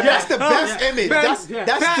black love. Well, that's the Oh, best yeah. image. But- That's yeah.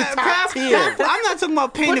 the top tier. I'm not talking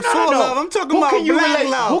about painting But full love. I'm talking Who about can you black relate?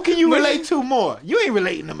 love. Who can you But relate to more? You ain't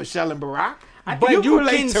relating to Michelle and Barack. But you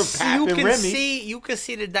relate can to Pat and Remy. you can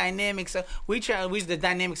see the dynamics of we the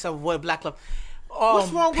dynamics of what black love.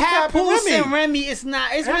 What's wrong with Pat Pat and Poose Remy? and Remy? It's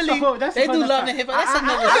not. It's That's really a whole- that's they a do fun love time. and hip hop. That's I-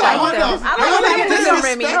 another I show. like want them. them. I I like want them. them Them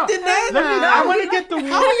Remy. disrespecting that. I want to get the How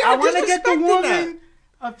y'all I want to get the disrespecting woman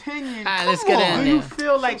opinion. All right, let's Come get on. in Do you there.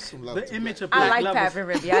 feel like some love the to image of I black like love Pat is- and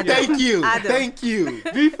Remy. I do. Thank you. I do. Thank you.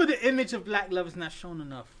 Do you feel the image of black love is not shown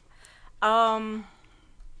enough?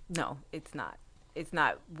 No, it's not. It's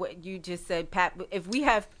not what you just said, Pap. If we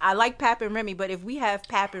have, I like Pap and Remy, but if we have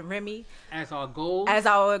Pap and Remy As our goal. as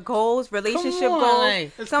our goals, relationship Come on, goals,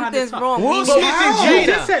 like, it's something's kinda tough. wrong. Will We Smith need- and How? Jada. You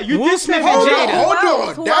just said- you Will just Smith said- and Hold Jada. on, hold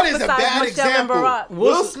Who on. else That is a besides bad Michelle and example. Barack?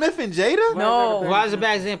 Will Smith and Jada? No. Why is it a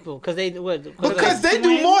bad example? Because they what? Because they do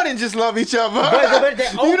Twin. more than just love each other. But they're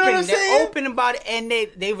open. You know what I'm They're saying? open about it, and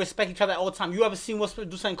they respect each other all the time. You ever seen Will Smith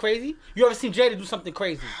do something crazy? You ever seen Jada do something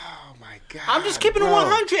crazy? Oh my God. I'm just keeping it bro.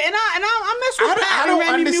 100, and I mess with Pat I and don't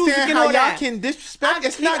Remy music understand and how all y'all that. can disrespect.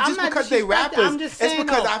 It's not I'm just not because they disrespecting, rappers. I'm just It's saying,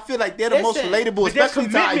 because though. I feel like they're the most Listen, relatable, But their especially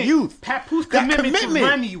to our commitment, youth. Papoose That commitment to commitment.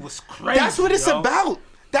 Remy was crazy. That's what it's yo. about.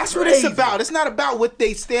 That's what it's Crazy. about. It's not about what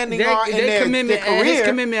they standing Their- on in their their commitment- career. his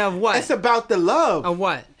commitment of what? It's about the love. Of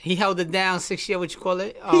what? He held it down 6 years. What you call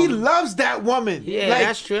it? He loves that woman. Yeah, Like,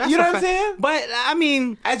 that's true. That's you know a what I'm fact. saying? But I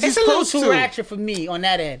mean, As it's a you little supposed too to. ratchet for me on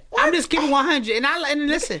that end. I'm just keeping 100, and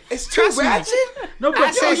listen. It's too trust me. ratchet. No, I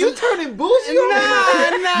but say Yo, you some- turning bougie on Nah,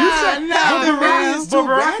 me? nah, You said nah, Pat and man. Remy is But too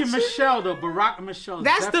Barack ratchet? and Michelle though, Barack and Michelle.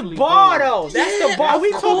 That's the definitely bar, bold. though. That's Yeah, the bar. We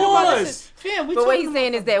of talking about course. this. Fam, we But what talking he's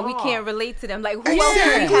saying about is that we the can't bar. relate to them. Like, who else do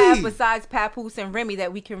we Exactly. have besides Papoose and Remy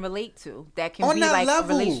that we can relate to? That can On be that like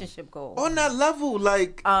level. relationship goals. On that level,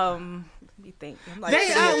 like Let me think. I'm like, They,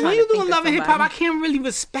 sitting here when trying you to think doing of love and hip hop, I somebody. can't really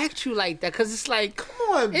respect you like that because it's like,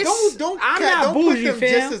 come on, It's- don't I'm not don't bougie, put them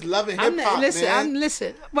fam. just as love and I'm hip not- hop, listen, man.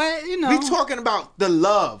 listen, but you know, We talking about the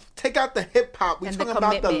love. Take out the hip hop. We And the talking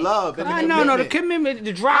about the commitment. love and the I commitment. know, the commitment,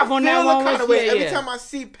 the I drive feel on that the one kind was of way. yeah, Every yeah. time I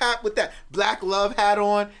see Pat with that black love hat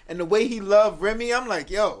on and the way he loved Remy, I'm like,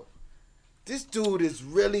 yo, this dude is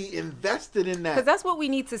really invested in that. Because that's what we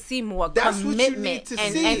need to see more That's what you commitment need to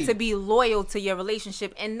and, see. and to be loyal to your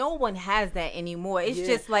relationship. And no one has that anymore. It's Yeah.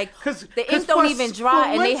 just like 'Cause the ink for don't s- even for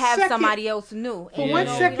dry and they one have second- somebody else new. For And, one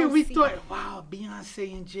you know, second, don't we see thought, that. wow,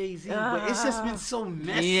 Beyonce and Jay-Z, but it's just been so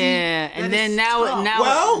messy. Yeah, that and then it's now- tough.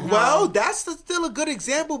 now- Well, that's still a good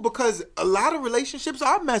example because a lot of relationships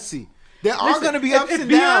are messy. There are Listen, going to be if- ups if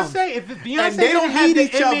and downs. If Beyonce And they don't didn't have need the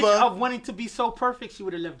each image other. of wanting to be so perfect, she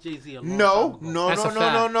would have left Jay-Z a long time No, ago. no, That's no, a no,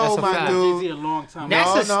 fact. no, no, That's a my fact. Jay-Z dude. a long time That's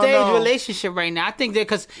ago. a no, stage no. relationship right now. I think that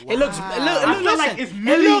because it looks, I feel listen, like if it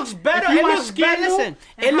Millie, looks better. if you It watch looks better. Scandal Listen,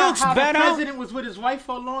 and it how- looks how better. The president was with his wife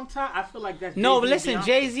for a long time. I feel like that's No, Jay-Z but listen, and Beyonce.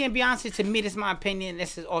 Jay-Z and Beyonce, to me, this is my opinion.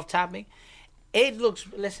 This is off topic. It looks,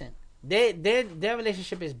 listen, their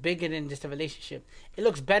relationship is bigger than just a relationship. It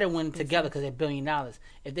looks better when together because they're $1 billion.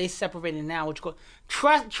 If they separated now, which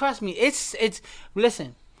trust me, it's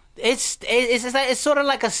listen. It's sort of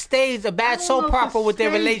like a stage, a bad don't soap know if opera it's with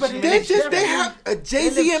their stage, but relationship. They have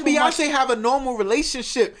Jay-Z and too much- Beyonce have a normal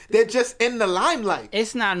relationship. They're just in the limelight.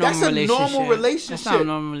 It's not a That's normal a relationship. normal relationship. It's not a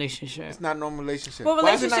normal relationship. It's not a normal relationship. Well,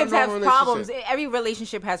 Why is it not a relationships have normal problems. relationship? Every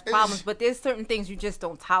relationship has problems, but there's certain things you just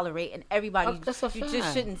don't tolerate, and everybody That's a you fact.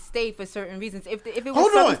 just shouldn't stay for certain reasons. If it was Hold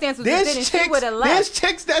on. circumstances within, she would have There's left.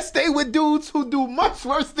 chicks that stay with dudes who do much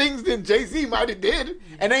worse things than Jay-Z might have did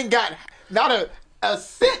and ain't got not a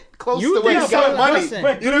cent close You to where did, he got but money. listen,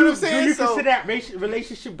 But You know what I'm saying? Do you So- consider that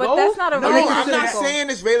relationship But goals? that's not a No, relationship I'm not goal. saying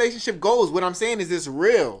it's relationship goals. What I'm saying is it's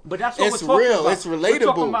real. But that's what it's we're talking real. about. It's We're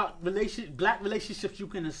talking relatable. about black relationships you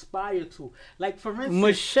can aspire to. Like for instance,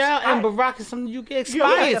 Michelle and I- Barack is something you get We have,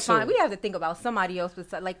 inspired to find, to. we have to think about somebody else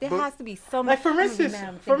besides. Like there has to be some. Like for I'm gonna be instance, mad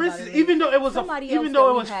I'm thinking about it. even though it was Somebody even else though that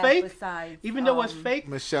it we was have fake, besides, even though it was fake,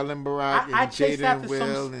 Michelle and Barack I and chased Jada and after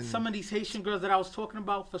Will and some of these Haitian girls that I was talking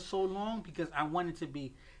about for so long because I wanted to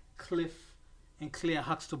be Cliff and Claire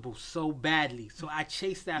Huxtable so badly. So I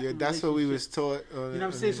chased after. Yeah, that's what we was relationships. taught. You know what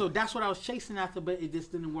I'm saying? So that's what I was chasing after, but it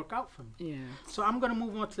just didn't work out for me. Yeah. So I'm gonna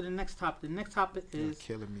move on to the next topic. The next topic You're is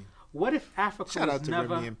killing me. what if Africa Shout was out to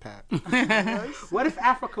never Remy and Pat. what if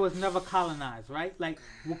Africa was never colonized, right? Like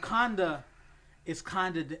Wakanda is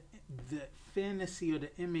kind of the fantasy or the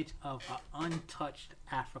image of an untouched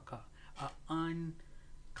Africa, an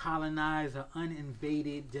uncolonized or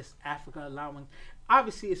uninvaded, just Africa allowing.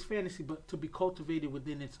 Obviously, it's fantasy, but to be cultivated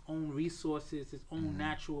within its own resources, its own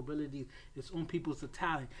natural abilities, its own people's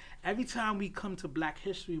talent. Every time we come to Black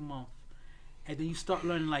History Month, and then you start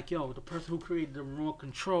learning like, yo, the person who created the remote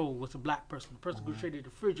control was a black person. The person who created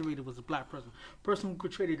the refrigerator was a black person. The person who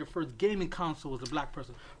created the first gaming console was a black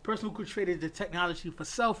person. The person who created the technology for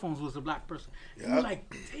cell phones was a black person. Yep. You're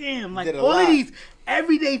like, damn, like Did a all lot. of these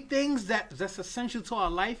everyday things that's essential to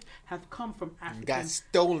our life have come from African Got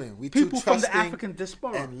stolen. We people too from the trusting African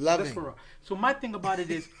diaspora. and loving. diaspora. So my thing about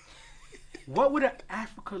it is, what would an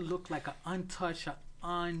Africa look like? An untouched, an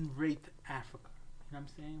unraped Africa. You know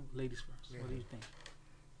what I'm saying? Ladies first. What do you think?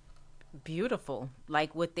 Beautiful,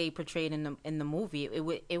 like what they portrayed in the movie.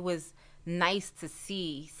 It was nice to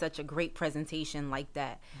see such a great presentation like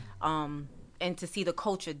that, and to see the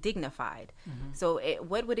culture dignified. So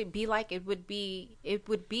what would it be like? It would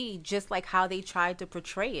be just like how they tried to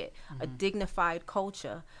portray it, a dignified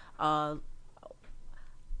culture,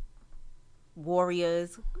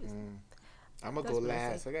 warriors. I'm gonna That's go what I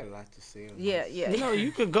last. say. I got a lot to say. On Yeah, this. yeah. You know,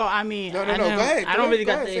 you could go. I mean, No, I go ahead. I don't really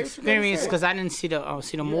Go got ahead. the Say what you gotta experience say. because I didn't see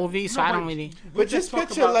the movie, so No, I but don't really. But just talk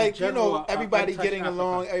picture about like in general, everybody untouched getting Africa.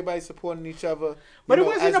 along, everybody supporting each other. But you it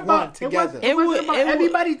know, wasn't as about one together. It wasn't It about would-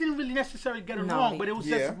 everybody didn't really necessarily get No. along, but it was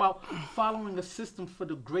Yeah. just about following a system for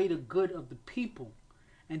the greater good of the people,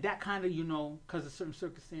 and that kind of because of certain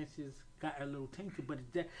circumstances got a little tainted. But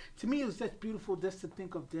to me, it was just beautiful just to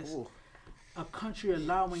think of this Ooh. a country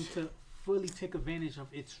allowing to fully take advantage of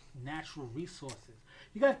its natural resources.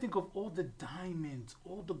 You got to think of all the diamonds,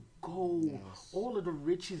 all the gold, all of the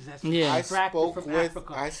riches that's Yeah. extracted from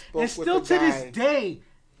Africa. I spoke and still with to a this guy day,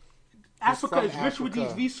 Africa from is rich with these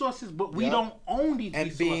Africa. resources, but we Yep. don't own these and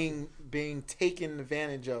resources. being taken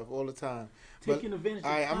advantage of all the time. Taken advantage of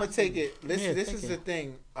All right, I'm gonna take constantly. it. Listen, Yeah, this take is it. the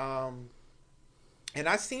thing. And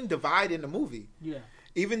I seen divide in the movie. Yeah.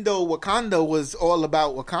 Even though Wakanda was all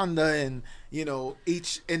about Wakanda and,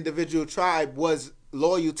 each individual tribe was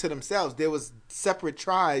loyal to themselves. There was separate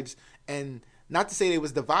tribes, and not to say they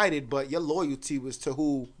was divided, but your loyalty was to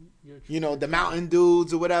who, the mountain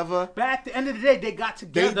dudes or whatever. But at the end of the day, they got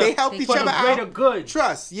together. They helped each for other the greater out. good.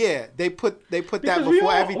 Trust, yeah. They put that Because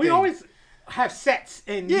before everything. we always have sets,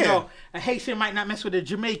 and Yeah. a Haitian might not mess with a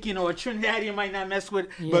Jamaican, or a Trinidadian might not mess with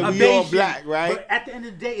But a we all Bayesian. black, right? But at the end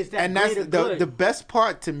of the day, it's that And that's greater the good. best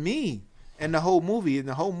part to me in the whole movie, and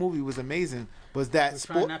the whole movie was amazing, was that We're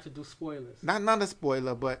trying not to do spoilers. not a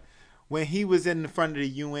spoiler, but when he was in front of the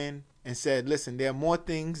UN and said, "Listen, there are more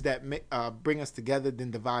things that bring us together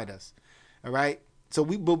than divide us." All right. So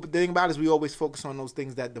but the thing about it is we always focus on those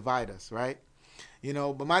things that divide us, right?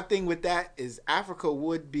 But my thing with that is Africa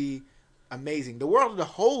would be amazing. The world as a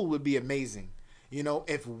whole would be amazing,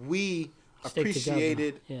 if we Stick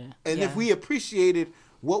appreciated together. Yeah. and if Yeah. we appreciated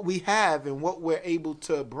what we have and what we're able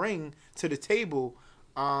to bring to the table,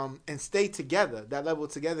 and stay together. That level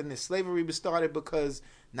of togetherness. Slavery was started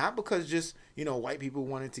not because just white people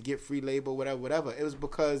wanted to get free labor, whatever. It was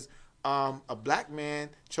because a black man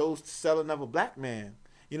chose to sell another black man.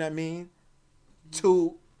 You know what I mean?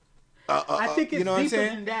 To I think it's you know what I'm deeper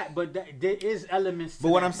saying? than that, but there is elements. To But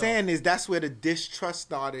what that, I'm though. saying is that's where the distrust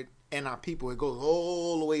started in our people. It goes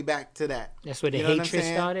all the way back to that. That's where the You know what I'm hatred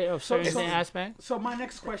saying? started of certain aspects. So my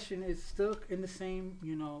next question is still in the same,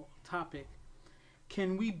 topic.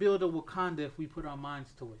 Can we build a Wakanda if we put our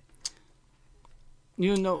minds to it?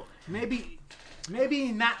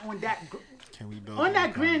 Maybe not on that Can we build on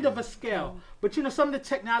that Wakanda? grand of a scale, but some of the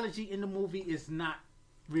technology in the movie is not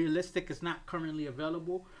realistic. It's not currently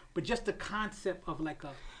available, but just the concept of like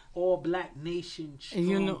a all black nation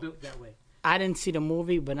strong built that way. I didn't see the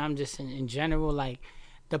movie, but I'm just in general, like,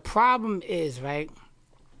 the problem is, right,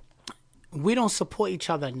 we don't support each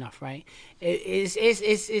other enough, right? It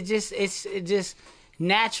just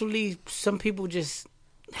naturally, some people just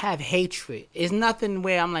have hatred. It's nothing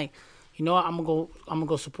where I'm like, I'm gonna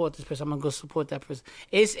go support this person. I'm gonna go support that person.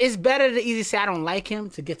 It's better to easily say I don't like him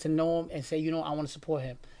to get to know him and say, I want to support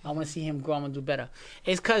him. I want to see him grow. I'm gonna do better.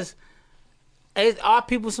 It's because our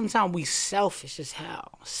people sometimes we selfish as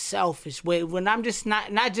hell. Selfish. When I'm just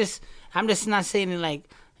I'm just not saying it like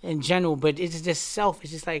in general, but it's just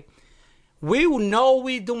selfish. It's like we know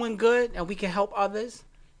we doing good and we can help others,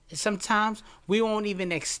 sometimes we won't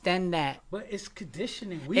even extend that. But it's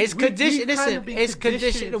conditioning. It's conditioning. Listen, it's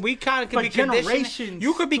conditioning. We kind of can be conditioned.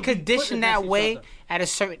 You could be conditioned that way at a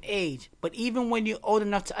certain age. But even when you're old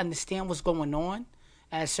enough to understand what's going on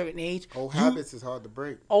at a certain age, old habits is hard to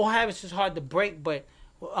break. Old habits is hard to break, but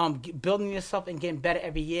building yourself and getting better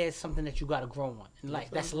every year is something that you got to grow on in life.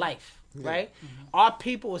 That's life, right? Mm-hmm. Our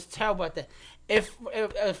people is terrible at that. If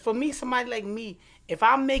for me, somebody like me, if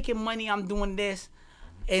I'm making money, I'm doing this.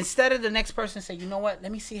 Instead of the next person say, you know what?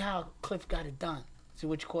 Let me see how Cliff got it done. See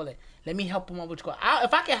what you call it. Let me help him on what you call it.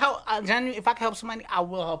 If I can help, genuinely, if I can help somebody, I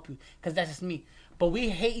will help you because that's just me. But we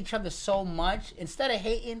hate each other so much. Instead of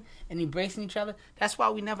hating and embracing each other, that's why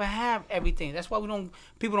we never have everything. That's why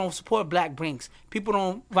people don't support Black Brinks. People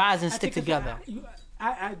don't rise and stick together.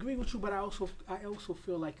 I agree with you, but I also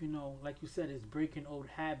feel like, you know, like you said, it's breaking old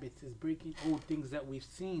habits, it's breaking old things that we've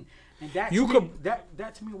seen, and that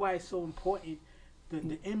to me why it's so important.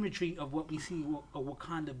 The imagery of what we see a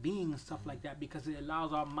Wakanda being and stuff like that, because it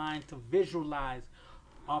allows our mind to visualize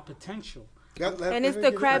our potential. And it's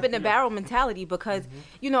the crab in the barrel mentality, because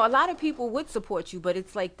you know, a lot of people would support you, but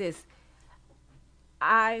it's like this: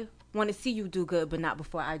 I want to see you do good, but not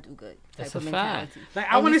before I do good. That's a fact. Like,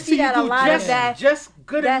 I want to see you do just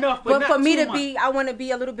good enough, but not for me too to much. be, I want to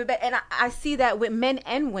be a little bit better. And I see that with men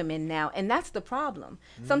and women now, and that's the problem.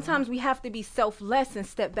 Sometimes we have to be selfless and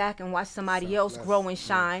step back and watch somebody else grow and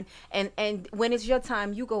shine. And when it's your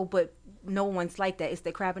time, you go, but no one's like that. It's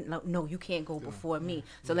the crab. No, you can't go before me.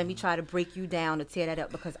 So let me try to break you down or tear that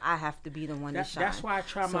up, because I have to be the one to shine. That's why I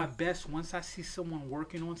try my best. Once I see someone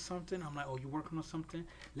working on something, I'm like, oh, you working on something?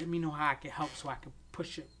 Let me know how I can help so I can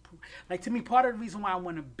push it. Like, to me, part of the reason why I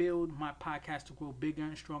want to build my podcast to grow bigger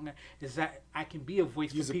and stronger is that I can be a voice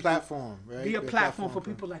for people. Use a platform, right? Be a platform for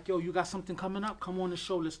people like, yo, you got something coming up? Come on the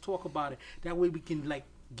show. Let's talk about it. That way we can, like,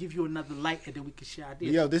 give you another light, and then we can share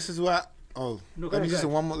ideas. Yo, this is what... let me just say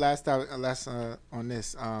one more last on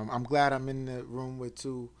this. I'm glad I'm in the room with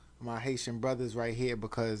two of my Haitian brothers right here,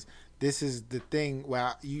 because this is the thing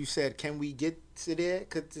where you said, can we get to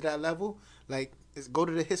that level? Like, go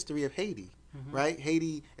to the history of Haiti, right?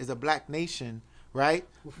 Haiti is a black nation, right?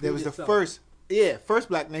 There was the first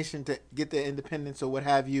black nation to get their independence or what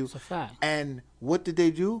have you. It's a fact. And what did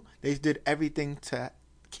they do? They did everything to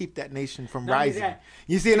keep that nation from rising.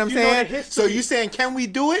 You see what I'm saying? So you saying, can we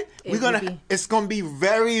do it? It's gonna be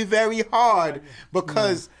very, very hard,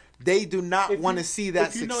 because they do not want to see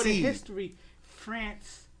that succeed. If you know the history,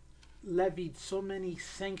 France levied so many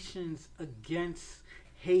sanctions against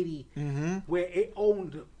Haiti, where it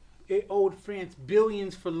owed France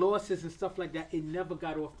billions for losses and stuff like that. It never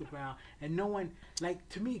got off the ground, and no one, like,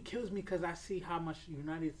 to me, it kills me, because I see how much the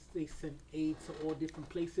United States sent aid to all different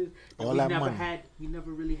places that we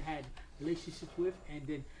never really had relationships with, and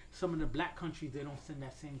then some of the black countries, they don't send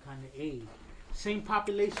that same kind of aid. Same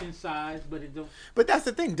population size, but it don't. But that's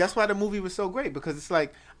the thing. That's why the movie was so great, because it's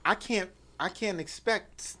like, I can't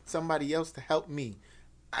expect somebody else to help me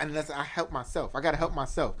unless I help myself. I got to help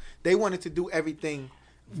myself. They wanted to do everything.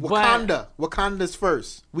 Wakanda's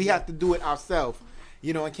first. We have to do it ourselves,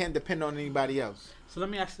 you know, and can't depend on anybody else. So let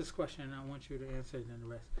me ask this question, and I want you to answer it and the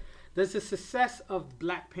rest. Does the success of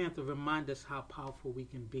Black Panther remind us how powerful we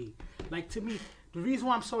can be? Like, to me, the reason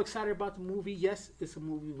why I'm so excited about the movie, yes, it's a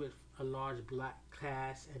movie with a large black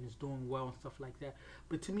cast and it's doing well and stuff like that.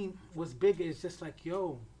 But to me, what's bigger is just like,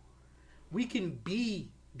 yo, we can be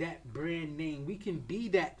that brand name. We can be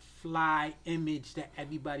that fly image that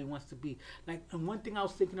everybody wants to be. Like, and one thing I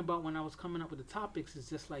was thinking about when I was coming up with the topics is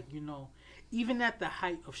just like, you know, even at the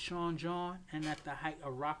height of Sean John and at the height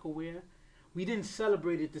of Rocawear, we didn't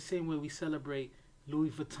celebrate it the same way we celebrate Louis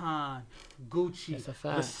Vuitton, Gucci,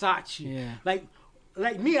 Versace. Yeah.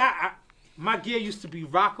 Like me, I my gear used to be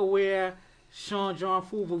Rocawear, Sean John,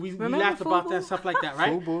 Fubu. We laughed about that, stuff like that,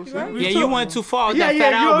 right? You went too far with that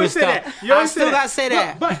Fat Albert stuff. I still got to say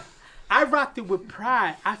that. But I rocked it with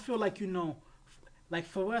pride. I feel like, you know, like,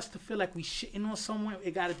 for us to feel like we shitting on someone,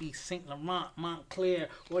 it got to be Saint Laurent, Montclair,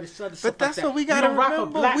 or this other stuff. But that's what we got to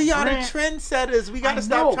remember. We are the trendsetters. We got to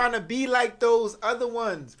stop trying to be like those other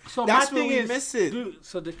ones. So that's where we miss it.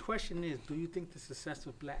 So the question is, do you think the success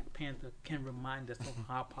of Black Panther can remind us of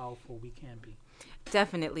how powerful we can be?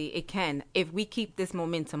 Definitely, it can, if we keep this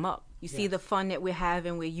momentum up. You see the fun that we're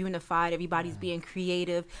having. We're unified. Everybody's being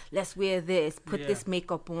creative. Let's wear this. Put this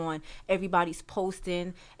makeup on. Everybody's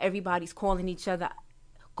posting. Everybody's calling each other.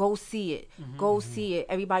 Go see it. Go see it.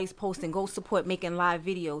 Everybody's posting. Go support, making live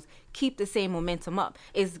videos. Keep the same momentum up.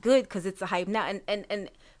 It's good because it's a hype now. And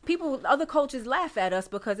people, other cultures laugh at us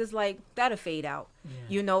because it's like, that'll fade out. Yeah.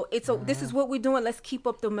 You know, this is what we're doing. Let's keep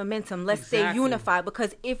up the momentum. Let's stay unified,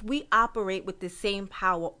 because if we operate with the same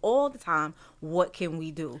power all the time, what can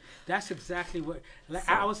we do? That's exactly what, like,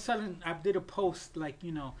 I was telling, I did a post, like,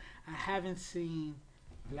 you know, I haven't seen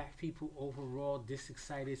black people overall this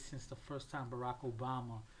excited since the first time Barack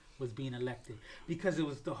Obama was being elected, because it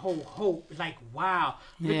was the whole hope, like, wow,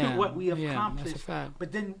 look at what we have accomplished. That's a fact.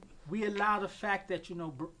 But then we allow the fact that, you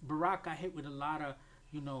know, Barack got hit with a lot of,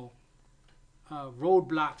 you know,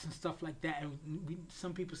 roadblocks and stuff like that, and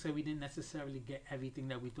some people say we didn't necessarily get everything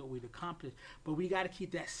that we thought we'd accomplish, but we got to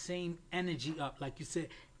keep that same energy up, like you said,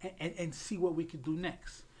 and see what we could do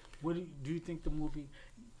next. What do you think the movie?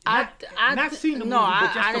 Not seen the movie,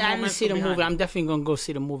 but just the I didn't see the movie. It. I'm definitely gonna go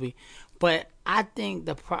see the movie, but I think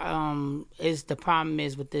the problem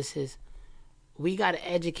is with this is we got to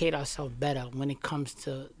educate ourselves better when it comes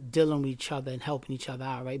to dealing with each other and helping each other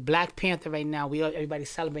out, right? Black Panther right now, everybody's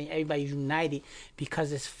celebrating, everybody's united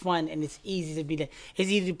because it's fun and it's easy to be there. It's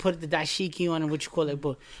easy to put the dashiki on and what you call it.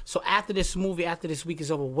 But so after this movie, after this week is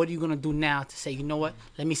over, what are you gonna do now to say, you know what?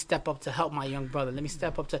 Let me step up to help my young brother. Let me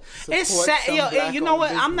step up to. It's sad, you know what?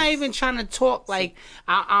 Business. I'm not even trying to talk like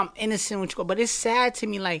I'm innocent, what you call, but it's sad to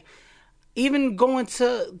me, like. Even going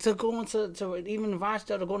to even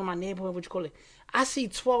Rochdale to go to my neighborhood, what you call it, I see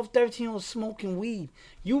 12, 13-year-olds smoking weed.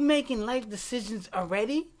 You making life decisions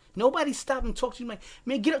already? Nobody stop and talk to you like,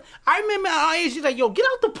 man, get up. I remember at our age, you're like, yo, get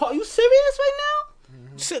out the park. You serious right now?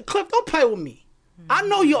 Mm-hmm. Cliff, don't play with me. I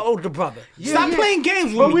know your older brother. Stop playing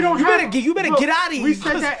games with me. You better get out of here. We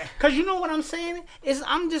said that because you know what I'm saying.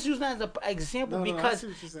 I'm just using that as an example because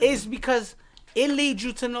it leads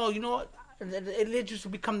you to know. You know what? It leads you to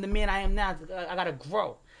become the man I am now. I gotta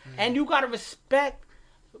grow, and you gotta respect.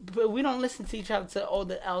 But we don't listen to each other, to all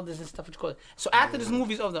the elders and stuff. So after this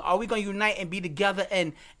movie's over, are we gonna unite and be together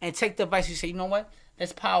and take the advice? You say, you know what?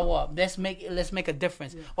 Let's power up. Let's make a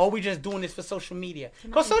difference. Yeah. Or we just doing this for social media?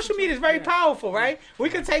 Because social media is very powerful, right? We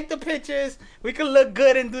can take the pictures, we can look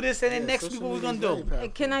good and do this, and then next week what we're gonna do.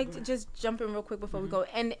 Can I just jump in real quick before we go?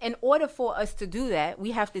 And in order for us to do that, we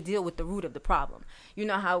have to deal with the root of the problem. You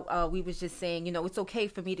know how we was just saying, you know, it's okay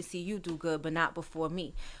for me to see you do good, but not before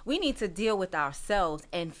me. We need to deal with ourselves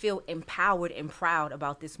and feel empowered and proud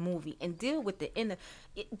about this movie, and deal with the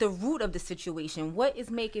root of the situation. What is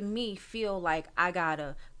making me feel like I gotta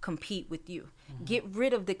compete with you? Get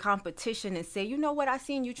rid of the competition and say, you know what, I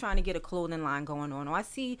seen you trying to get a clothing line going on, or I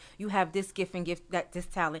see you have this gift and this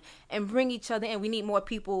talent, and bring each other in. We need more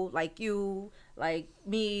people like you, like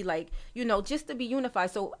me, like, you know, just to be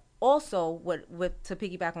unified. So also what to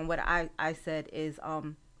piggyback on what I said is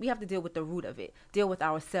we have to deal with the root of it, deal with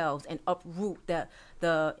ourselves, and uproot the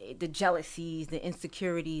jealousies, the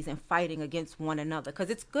insecurities, and fighting against one another. Because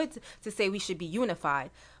it's good to say we should be unified,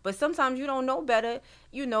 but sometimes you don't know better.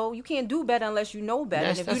 You know, you can't do better unless you know better.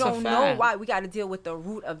 And if you don't know why, we got to deal with the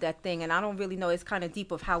root of that thing. And I don't really know. It's kind of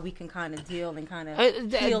deep of how we can kind of deal and kind of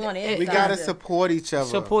heal on it. We got to support each other.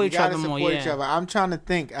 Support each other more. Each other. I'm trying to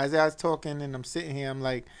think as I was talking and I'm sitting here. I'm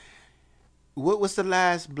like, what was the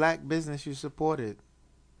last black business you supported?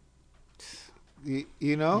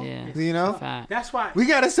 You know, that's why we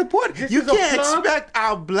gotta support. You can't expect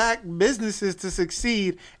our black businesses to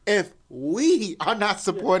succeed if we are not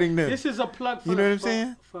supporting them. This is a plug for, you know what I'm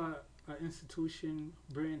saying? For an institution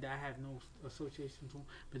brand that I have no association to,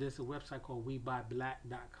 but there's a website called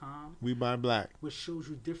WeBuyBlack.com. We Buy Black, which shows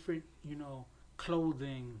you different, you know,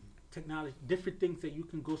 clothing, technology, different things that you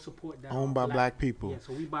can go support that owned by black people. Yeah,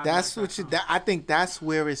 so we buy. That's what I think. That's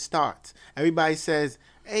where it starts. Everybody says,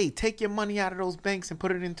 "Hey, take your money out of those banks and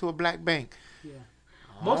put it into a black bank." Yeah.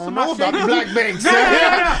 Most of my about the black banks.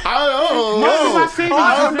 I don't know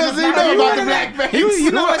about the black banks.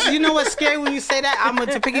 You know what's scary when you say that? I'm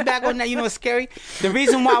gonna to piggyback on that. You know what's scary? The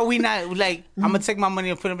reason why we not like I'm gonna take my money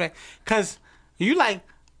and put it back because you like.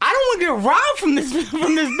 I don't want to get robbed from this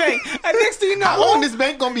bank. And next thing you know, how long this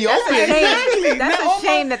bank gonna be open? Exactly. That's a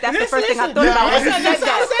shame that's the first thing I thought about when you said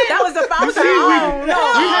that. That was the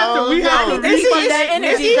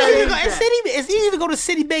It's easy to go to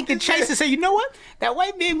Citibank and Chase and say, you know what? That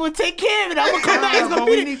white man gonna take care of it. I'm gonna come back. It's gonna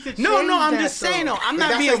be there. No, I'm just saying though. I'm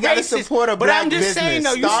not being racist, but I'm just saying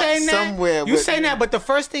though. You saying that? You saying that? But the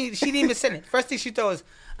first thing she didn't even say it. First thing she thought was,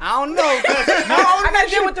 I don't know. I got to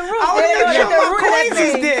deal with the root. I want to make sure my coins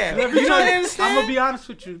is there. You know what I'm saying? I'm going to be honest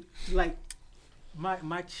with you. Like,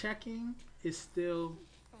 my checking is still,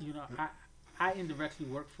 you know, I indirectly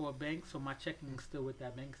work for a bank, so my checking is still with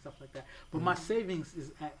that bank and stuff like that. But my savings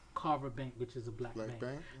is at Carver Bank, which is a black bank.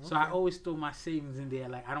 So I always throw my savings in there.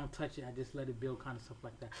 Like I don't touch it. I just let it build, kind of stuff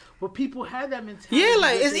like that. But people have that mentality. Yeah,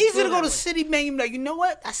 like that it's they easy feel to go that to way. Citibank and be like, you know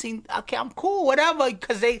what? Okay, I'm cool, whatever,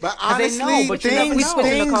 because they know. honestly, But you never know.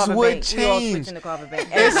 things would We all change. switching to Carver Bank.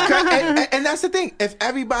 And that's the thing. If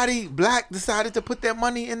everybody black decided to put their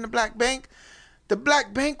money in the black bank, the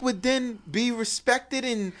black bank would then be respected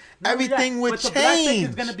and everything would but the black bank change.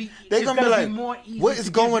 is gonna be, They're it's gonna be like, more easy what to is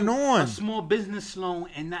give going you on? A small business loan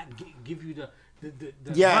and not give you the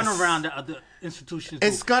Yes. run around the other institutions.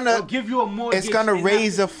 It's do. gonna Or give you a mortgage. It's gonna and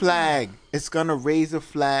raise not- a flag. It's gonna raise a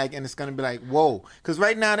flag, and it's gonna be like, whoa. Because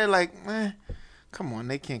right now they're like, come on,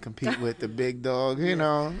 they can't compete with the big dog. You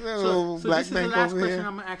know, that little So black this is the bank last over question here.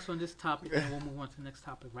 I'm gonna ask on this topic, and we'll move on to the next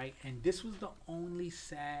topic, right? And this was the only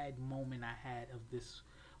sad moment I had of this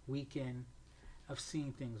weekend of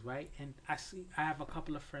seeing things, right? And I have a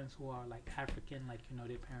couple of friends who are like African, like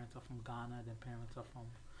their parents are from Ghana, their parents are from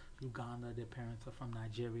Uganda, their parents are from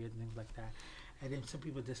Nigeria, and things like that. And then some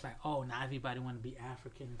people just like, oh, now everybody want to be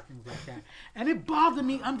African and things like that. And it bothered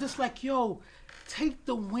me. I'm just like, yo, take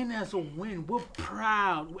the win as a win. We're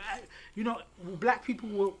proud. Black people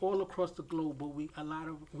were all across the globe, but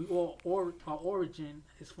our origin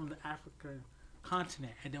is from the African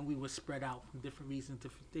continent, and then we were spread out from different reasons,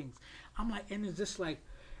 different things. I'm like, and it's just like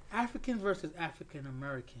Africans versus African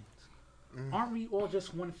Americans. Aren't we all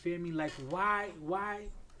just one family? Like, why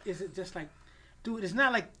is it just like, dude? It's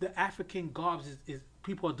not like the African garbs is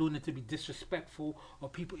people are doing it to be disrespectful, or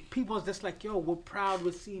people is just like, yo, we're proud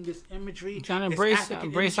with seeing this imagery, Trying to this embrace African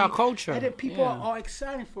our imagery, culture. and then people Yeah. are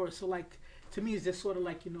excited for it. So like, to me, it's just sort of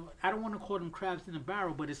like, I don't want to call them crabs in a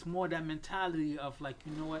barrel, but it's more that mentality of like,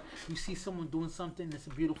 you know what, you see someone doing something that's a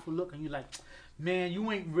beautiful look, and you're like, man,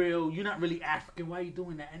 you ain't real, you're not really African, why are you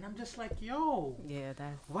doing that? And I'm just like, yo, Yeah,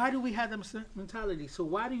 that's why do we have that mentality? So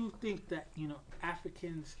why do you think that,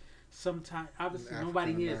 Africans sometimes, obviously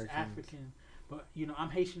nobody here is African, but, I'm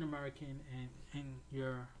Haitian American and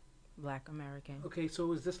you're... Black American. Okay,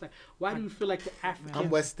 so it's just like, why do you feel like the African... I'm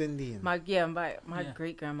West Indian. My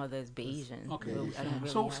great grandmother is Bayesian. Okay. I don't really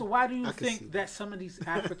So have- why do you I can see think that some of these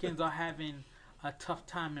Africans are having a tough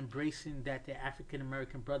time embracing that their African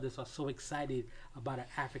American brothers are so excited about an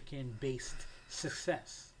African based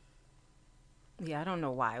success? Yeah, I don't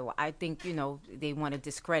know why. Well, I think they want to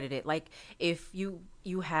discredit it. Like if you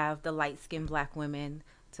have the light skinned black women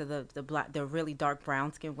to the really dark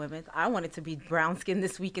brown skinned women. I wanted to be brown skinned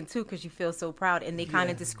this weekend too because you feel so proud, and they kind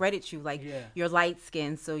of discredit you like you're light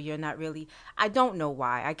skinned, so you're not really. I don't know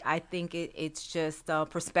why. I think it's just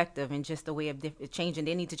perspective and just a way of changing.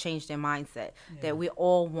 They need to change their mindset that we're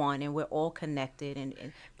all one and we're all connected, and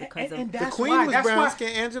because and The that's queen why, was that's brown why, skin.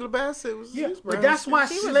 Angela Bassett was. Yeah, she was but brown that's skin. why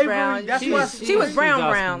she was slavery. brown. That's She why was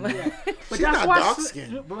brown. But She's that's not why dark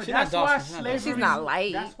skinned. But She's that's not why dark skinned. She's not dark slavery. She's not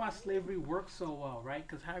light. That's why slavery worked so well, right?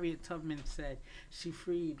 Because Harriet Tubman said she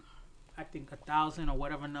freed, I think, 1,000 or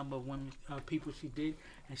whatever number of women, people she did,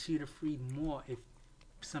 and she'd have freed more if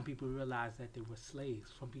some people realized that they were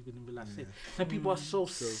slaves. Some people didn't realize slaves. Some people are so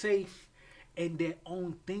safe in their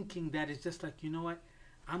own thinking that it's just like, you know what,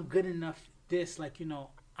 I'm good enough. This, like,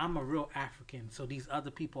 I'm a real African, so these other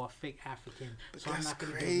people are fake African. So I'm not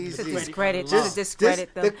going crazy. to to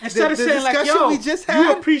discredit them. Instead of saying like, yo, we just you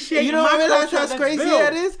had, appreciate you know my what I realize culture, how let's crazy build.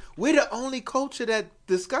 that is? We're the only culture that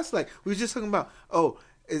discuss like we were just talking about. Oh,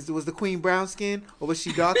 was the queen brown skin or was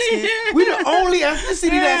she dark skin? We're the only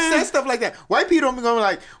ethnicity that says stuff like that. White people don't be going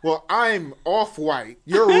like, well, I'm off white,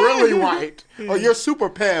 you're really white, or you're super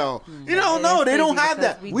pale. No, they don't have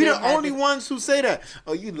that. We We're did the have only this- ones who say that.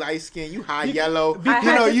 Oh, you light skin, you high yellow, I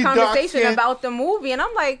had this you dark conversation skin. about the movie, and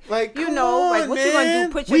I'm like Like, what come you on, gonna man.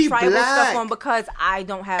 do? Put We your tribal black. stuff on because I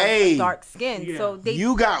don't have Hey. dark skin. Yeah. So they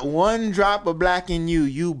You got one drop of black in you.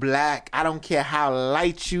 You black. I don't care how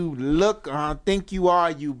light you look or think you are.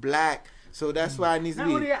 You black. So that's why it needs to Not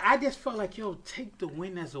only be. that, I just felt like, yo, take the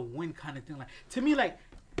win as a win kind of thing. Like, to me, like,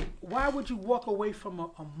 why would you walk away from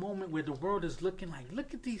a moment where the world is looking like,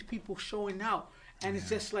 look at these people showing out, and it's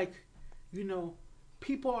just like,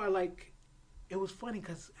 people are like, it was funny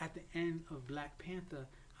because at the end of Black Panther,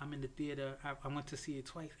 I'm in the theater, I went to see it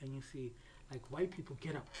twice, and you see like white people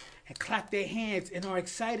get up and clap their hands and are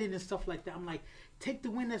excited and stuff like that. I'm like, take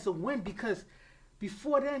the win as a win, because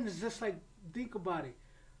before then it's just like, think about it.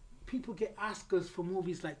 People get Oscars for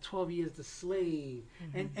movies like 12 Years a Slave,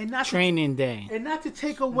 and not Training Day. and not to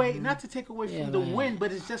take away, Yeah, from the man. win,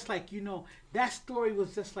 but it's just like, that story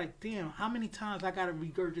was just like, damn, how many times I gotta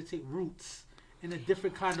regurgitate Roots in a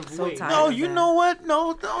different kind of So way. tired. No, of you that. know what?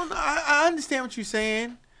 No. I understand what you're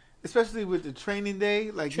saying. especially with the Training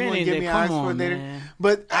Day. Like Training you want to give Day, me an come Oxford on, later. man.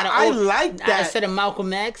 But I like that. Instead of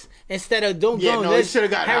Malcolm X, instead of don't Yeah, go. no, he shoulda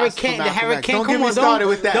got Hurricane. Malcolm The X. Hurricane. Don't Come get me on, started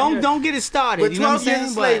with that. Don't get it started. But You know what 12 I'm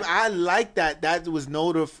Years a saying? Slave, I like that. That was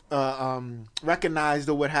recognized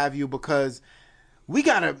or what have you, because we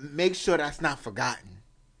got to make sure that's not forgotten.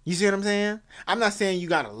 You see what I'm saying? I'm not saying you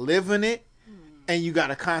got to live in it and you got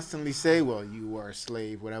to constantly say, well, you were a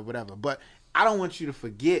slave, whatever, whatever. But I don't want you to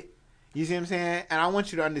forget. You see what I'm saying? And I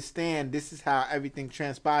want you to understand this is how everything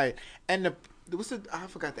transpired. And I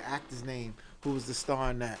forgot the actor's name who was the star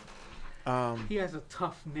in that. He has a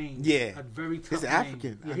tough name. Yeah. A very tough He's name.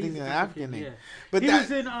 African. Yeah, I think he's he's an African name. Yeah. But he that,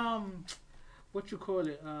 was in what you call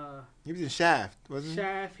it? he was in Shaft, wasn't he?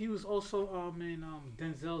 Shaft. He was also in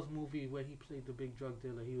Denzel's movie where he played the big drug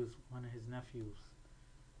dealer. He was one of his nephews.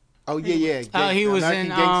 Oh yeah. He was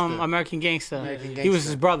American in Gangster. American Gangster. American He was Gangster.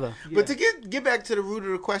 his brother. Yeah. But to get back to the root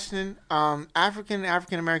of the question, African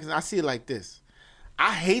Americans, I see it like this.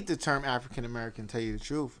 I hate the term African American, tell you the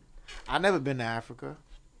truth. I've never been to Africa.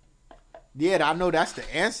 Yeah, I know that's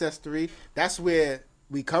the ancestry. That's where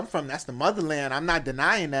we come from. That's the motherland. I'm not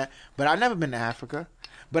denying that. But I've never been to Africa.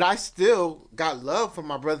 But I still got love for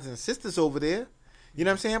my brothers and sisters over there. You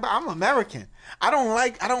know what I'm saying? But I'm American. I don't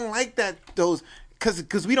like that those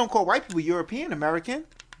because we don't call white people European American.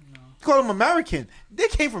 No. Call them American. They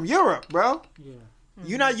came from Europe, bro. Yeah.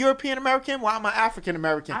 You're not European American? Why am I African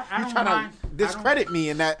American? I You don't trying mind. to discredit me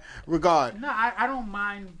in that regard. No, I don't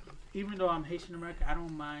mind. Even though I'm Haitian American, I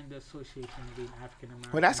don't mind the association of being African American.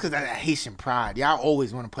 Well, that's because of that Haitian pride. Y'all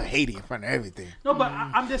always want to put Haiti in front of everything. No, but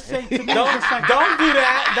I'm just saying to me, Don't it's just like, don't do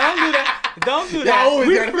that. Don't do that. Don't do Y'all that.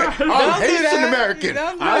 always got to say, I'm Don't do Haitian that. American.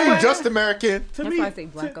 Don't do I ain't that. just American. to That's me, why I say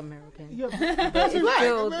Black American. Yeah, But it's Black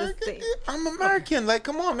still the American. same. I'm American. Like,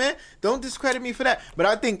 come on, man. Don't discredit me for that. But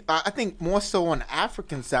I think more so on the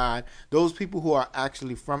African side, those people who are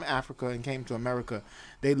actually from Africa and came to America,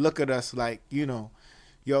 they look at us like,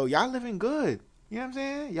 yo, y'all living good. You know what I'm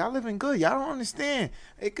saying? Y'all living good. Y'all don't understand.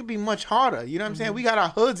 It could be much harder. You know what I'm saying? We got our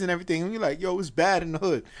hoods and everything. And we like, it's bad in the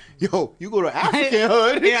hood. Yo, you go to African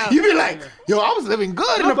hood, Yeah. you be like, I was living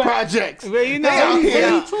good in the but- projects. Well, you know, They out here.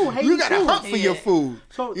 Haiti too, Haiti You got to too. hunt for your food.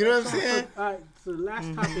 So, You know what I'm so, saying? All right, so the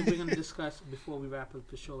last topic we're gonna discuss before we wrap up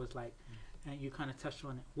the show is like, and you kind of touched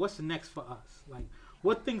on it. What's next for us? Like,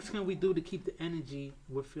 what things can we do to keep the energy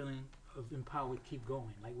we're feeling of empowered keep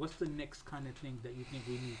going? Like, what's the next kind of thing that you think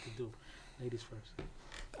we need to do? Ladies first.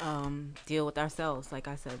 Deal with ourselves, like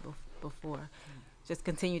I said before. Just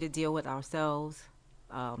continue to deal with ourselves,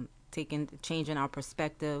 changing our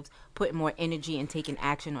perspectives, putting more energy and taking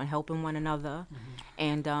action on helping one another,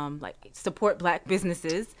 and support Black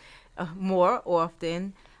businesses more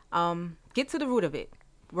often. Get to the root of it.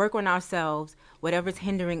 Work on ourselves, whatever's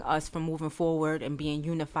hindering us from moving forward and being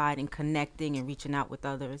unified and connecting and reaching out with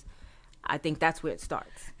others. I think that's where it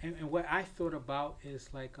starts. And what I thought about is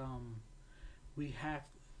like, we have,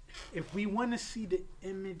 if we want to see the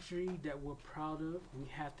imagery that we're proud of, we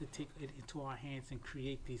have to take it into our hands and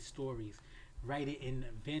create these stories. Write it in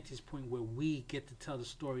a vantage point where we get to tell the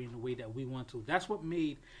story in the way that we want to. That's what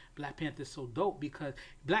made Black Panther so dope, because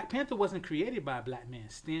Black Panther wasn't created by a black man.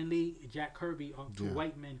 Stan Lee, Jack Kirby are two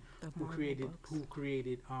white men who created.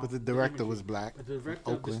 But the director imagery. was black. But the director of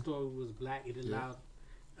the Oakland. story was black. It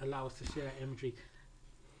allowed us to share that imagery.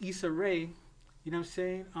 Issa Rae, you know what I'm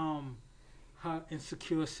saying? Her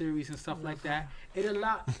Insecure series and stuff like that. It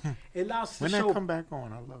allows us to When show. that come back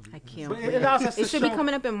on, I love you. I can't But wait. it allows us It to should show. be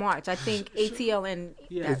coming up in March. I think ATL and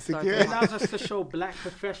Yeah. that starts Insecure. It in March. allows us to show black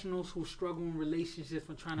professionals who struggle in relationships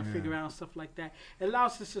and trying to figure out stuff like that. It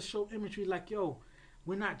allows us to show imagery like,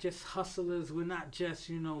 we're not just hustlers. We're not just,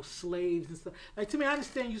 slaves and stuff. Like, to me, I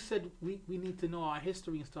understand you said we need to know our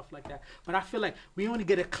history and stuff like that. But I feel like we only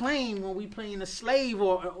get a claim when we playing a slave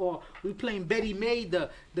or we playing Betty Mae, the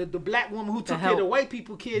black woman who took care of the white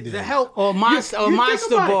people kids, the help. Or Monster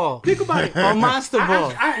Ball. Think about it. Or Monster Ball.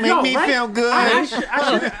 Make me feel good.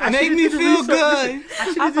 Make me feel good. I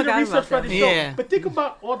should I have did the forgot research about for that. the show. Yeah. But think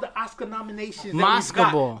about all the Oscar nominations that Monster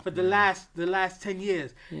we Ball. got for the last 10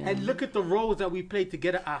 years. And look at the roles that we played to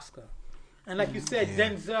get an Oscar. And like you said,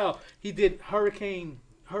 Denzel, he did Hurricane.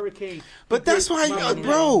 But that's why, You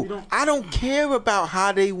bro, don't- I don't care about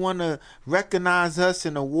how they want to recognize us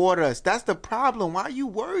and award us. That's the problem. Why are you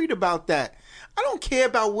worried about that? I don't care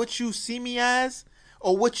about what you see me as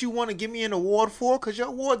or what you want to give me an award for, because your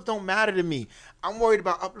awards don't matter to me. I'm worried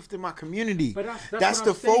about uplifting my community. But that's what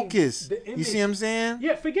the I'm saying. focus. The You see what I'm saying?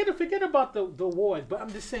 Yeah, forget about the wars. But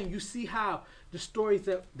I'm just saying, you see how the stories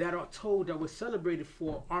that are told that we're celebrated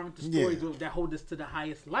for aren't the stories that hold us to the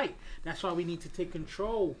highest light. That's why we need to take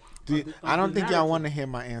control. I don't think y'all want to hear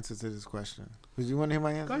my answer to this question. Would you want to hear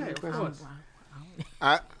my answer? Go ahead, to of this question?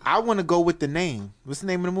 course. I want to go with the name. What's the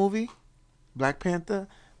name of the movie? Black Panther.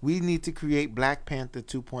 We need to create Black Panther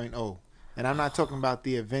 2.0. And I'm not talking about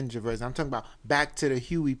the Avenger version. I'm talking about back to the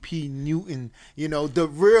Huey P. Newton, the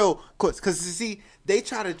real course. Because, you see, they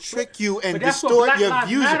try to trick you and distort your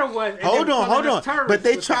views. Hold on. But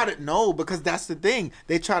they try to, no, because that's the thing.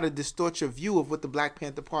 They try to distort your view of what the Black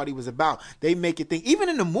Panther Party was about. They make it think, even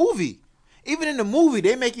in the movie,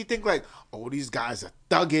 they make you think like, oh, these guys are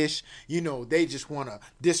thuggish. They just want to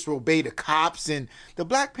disobey the cops. And the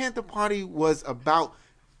Black Panther Party was about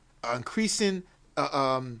increasing,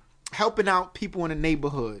 helping out people in the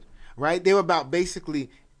neighborhood, right? They were about basically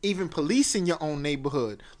even policing your own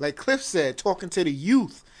neighborhood. Like Cliff said, talking to the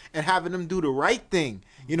youth and having them do the right thing,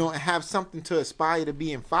 and have something to aspire to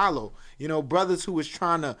be and follow. Brothers who was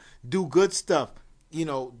trying to do good stuff,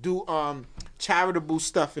 do charitable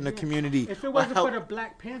stuff in the community. If it wasn't for the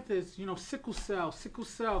Black Panthers, sickle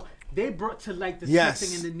cell, they brought to light the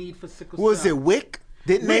suffering and the need for sickle cell. Was it WIC?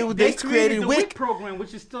 They created the WIC program,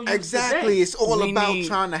 which is still used exactly. Today. It's all about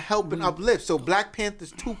trying to help and uplift. So Black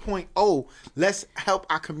Panthers 2.0, let's help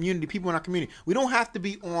our community, people in our community. We don't have to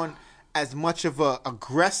be on as much of a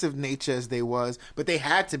aggressive nature as they was, but they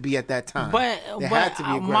had to be at that time. But had to be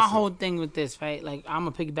aggressive. My whole thing with this, right? Like, I'm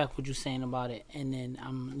gonna piggyback what you're saying about it, and then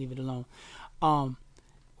I'm gonna leave it alone.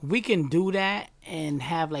 We can do that and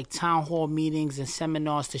have like town hall meetings and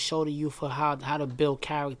seminars to show the youth how to build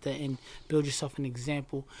character and build yourself an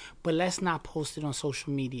example. But let's not post it on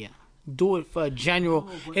social media. Do it for a general.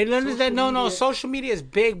 Social media is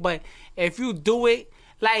big, but if you do it,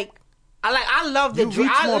 I love the you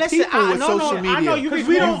reach more people with social media. I know you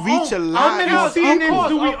reach a lot. How many CNNs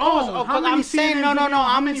do we own? I'm saying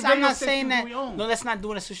I'm not saying that. No, let's not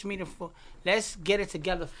do it on social media. Let's get it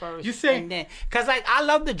together first. You say, and then, cause I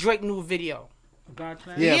love the Drake new video.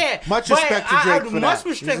 Yeah, much respect to Drake for that. Much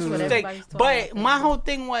respect to Drake. But my whole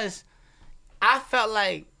thing was, I felt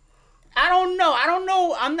like, I don't know.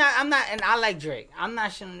 I'm not, and I like Drake. I'm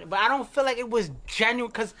not sure, but I don't feel like it was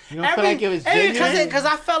genuine. Cause you don't feel like it was genuine? Because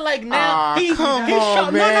I felt like now he come he on,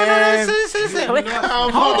 showed, man. No, listen. Hold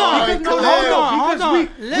on.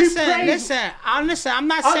 Listen. I'm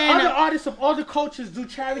not saying other artists of all the cultures do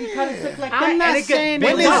charity kind of stuff like that. I'm not saying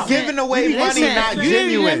when it's giving away money, not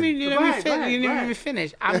genuine. Let me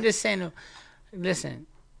finish. I'm just saying. Listen,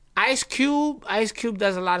 Ice Cube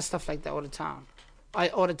does a lot of stuff like that all the time.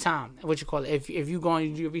 What you call it? If you go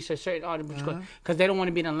and you research certain artists, because they don't want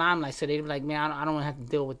to be in the limelight, so they be like, man, I don't want to have to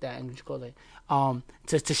deal with that. And what you call it?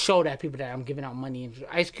 To show that people that I'm giving out money. And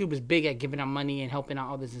Ice Cube is big at giving out money and helping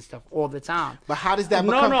out others and stuff all the time. But how does that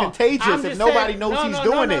become contagious if nobody knows he's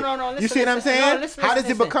doing it? You see what I'm saying? How does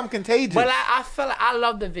it become contagious? But I feel like I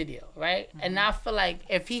love the video, right? And I feel like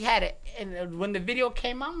if he had it, and when the video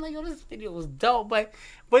came out, I'm like, this video was dope.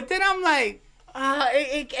 But then I'm like,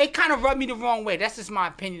 it kind of rubbed me the wrong way. That's just my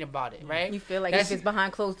opinion about it, right? You feel like if it's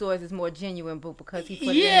behind closed doors, it's more genuine, but because he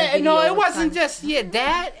put it in the video, it wasn't just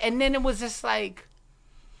that, and then it was just like,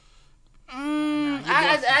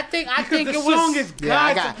 I think the it was. Song is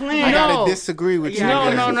God's plan. I gotta disagree with you. No.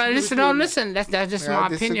 Listen. That's just my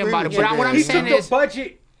opinion about it. But what I'm saying is, the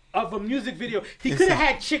budget of a music video, he could have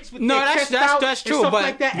had chicks with their chest out that's true. And stuff but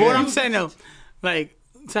like that. what I'm saying though, like,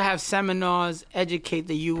 to have seminars, educate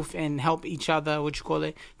the youth, and help each other,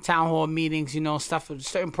 town hall meetings, stuff,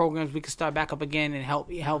 certain programs we could start back up again and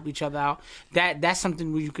help each other out. That's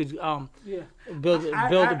something where you could build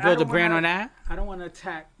a brand on that. I don't want to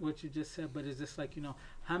attack what you just said, but it's just like,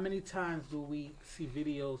 how many times do we see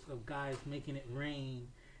videos of guys making it rain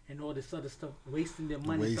and all this other stuff, wasting their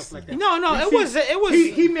money and stuff like that? No, it was.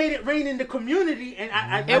 He made it rain in the community,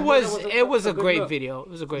 and it was a great video. It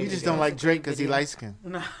was a great. You just don't like Drake because he light skinned.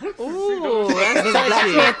 Ooh, that's Black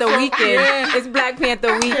Panther weekend. It's Black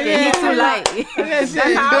Panther weekend. He's too light. That's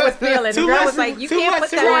how I was feeling. The girl was like, "You can't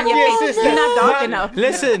put that on your face. You're not dark enough."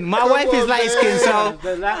 Listen, my wife is light skinned, so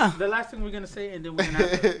the last thing we're gonna say, and then we're gonna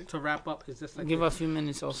have to wrap up, is just like give her a few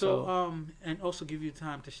minutes also. So and also give you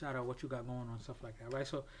time to shout out what you got going on, stuff like that, right?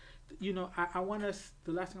 So, I want us.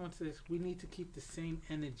 The last thing I want to say is we need to keep the same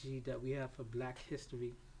energy that we have for Black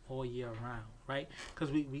History all year round, right? Because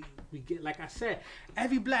we get, like I said,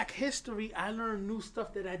 every Black History, I learn new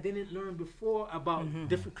stuff that I didn't learn before about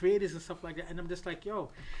different creators and stuff like that. And I'm just like,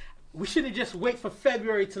 we shouldn't just wait for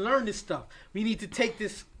February to learn this stuff. We need to take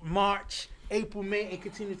this March April, May, and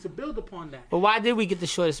continue to build upon that. But why did we get the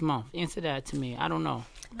shortest month? Answer that to me. I don't know.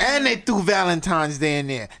 And they threw Valentine's Day in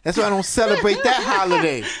there. That's why I don't celebrate that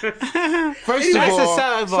holiday. First of That's all, a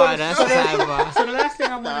sidebar. That's a sidebar. So the last thing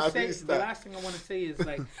I want Nah, to say, please the stop. last thing I want to say is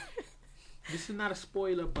like, this is not a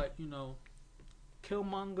spoiler, but you know,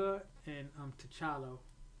 Killmonger and T'Challa,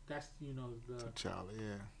 that's you know the Charlie,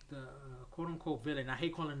 yeah. the quote unquote villain. I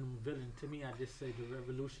hate calling them villain. To me, I just say the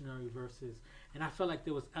revolutionary versus, and I felt like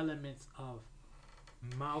there was elements of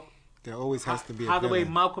Malcolm. There always has to be a how the way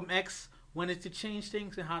villain. Malcolm X wanted to change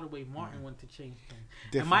things and how the way Martin wanted to change things.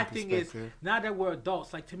 And Different my thing is, perspective. now that we're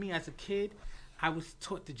adults, like to me as a kid, I was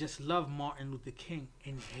taught to just love Martin Luther King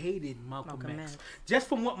and hated Malcolm X. Just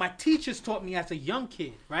from what my teachers taught me as a young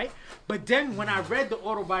kid, right? But then when I read the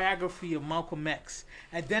autobiography of Malcolm X,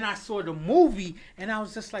 and then I saw the movie, and I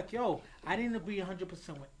was just like, yo, I didn't agree 100%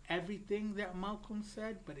 with everything that Malcolm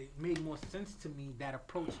said, but it made more sense to me, that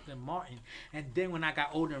approach, than Martin. And then when I got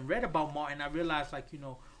older and read about Martin, I realized, like, you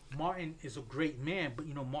know, Martin is a great man, but,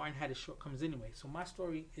 you know, Martin had his shortcomings anyway. So my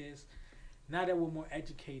story is, now that we're more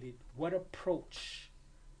educated, what approach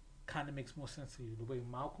kind of makes more sense to you? The way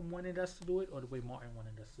Malcolm wanted us to do it or the way Martin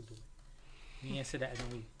wanted us to do it? You answer that and then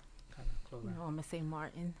we kind of close out. No, I'm going to say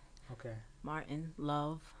Martin. Okay. Martin,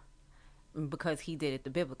 love. Because he did it the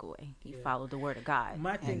biblical way. He Yeah. followed the word of God.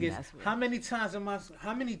 My thing And is, that's what- how many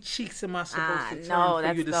cheeks am I supposed to turn no, for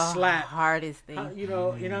that's you to the slap? hardest thing. You know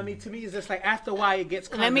what I mean? To me, it's just like after a while it gets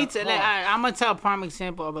kind Let me. of I'm gonna tell a prime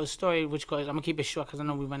example of a story, which goes. I'm gonna keep it short because I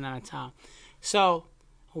know we run out of time. So,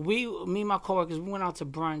 me and my coworkers, we went out to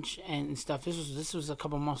brunch and stuff. This was a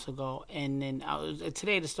couple months ago, and then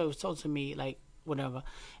today the story was told to me, like whatever,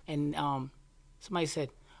 and somebody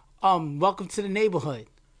said, "Welcome to the neighborhood."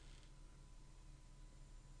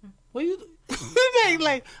 What you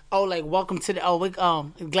like? Oh, like welcome to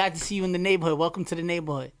the. Glad to see you in the neighborhood. Welcome to the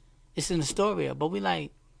neighborhood. It's in Astoria, but we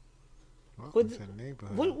like. Welcome to the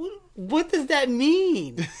neighborhood. What does that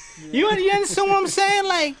mean? You understand what I'm saying?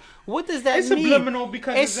 Like, what does that It's mean? subliminal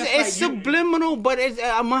because it's just it's like you- subliminal, but it's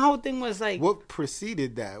my whole thing was like, What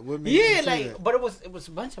preceded that? What made you yeah, say like, that? but it was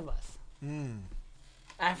a bunch of us,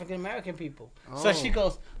 African American people. So Oh. she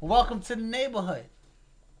goes, "Welcome to the neighborhood."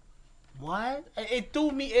 What? It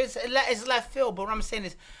threw me. It's left field. But what I'm saying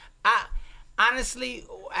is, I honestly,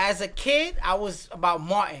 as a kid, I was about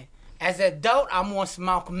Martin. As an adult, I'm on some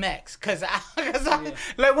Malcolm X. Cause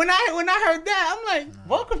like when I heard that, I'm like,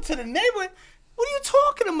 "Welcome to the neighborhood." What are you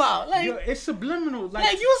talking about? Like, Yo, it's subliminal.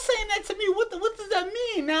 like you saying that to me? What does that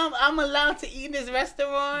mean? Now I'm allowed to eat in this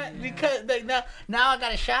restaurant because like now I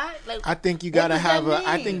got a shot. Like I think you what gotta does that have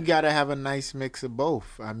I think mean? you gotta have a nice mix of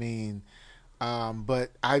both. I mean, but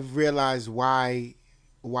I've realized why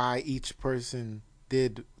each person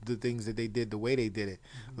did the things that they did the way they did it.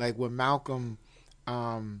 Like with Malcolm,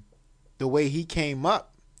 the way he came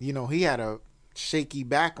up, you know, he had a shaky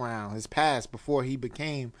background, his past before he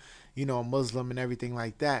became, you know, a Muslim and everything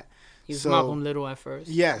like that. He was So- Malcolm Little at first.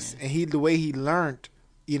 Yes, and the way he learned,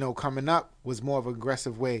 you know, coming up was more of an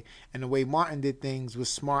aggressive way, and the way Martin did things was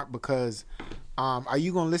smart because, are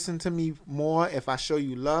you gonna listen to me more if I show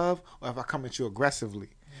you love or if I come at you aggressively?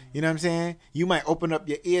 You know what I'm saying? You might open up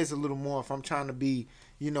your ears a little more if I'm trying to be,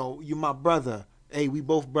 you know, you my brother. Hey, we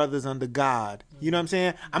both brothers under God. You know what I'm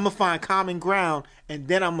saying? I'm gonna find common ground, and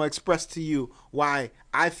then I'm gonna express to you why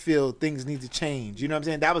I feel things need to change. You know what I'm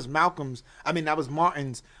saying? That was Martin's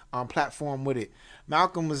platform with it.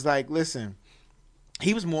 Malcolm was like, listen,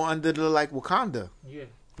 he was more under the like Wakanda. Yeah.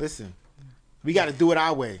 Listen, we got to do it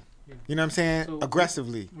our way. Yeah. You know what I'm saying? So-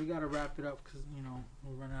 Aggressively. We got to wrap it up because, you know,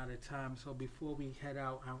 we'll run out of time. So before we head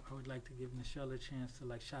out, I would like to give Nichelle a chance to,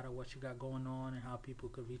 like, shout out what you got going on and how people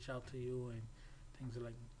could reach out to you and things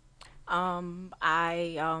like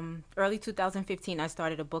that. Early 2015, I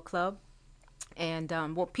started a book club. And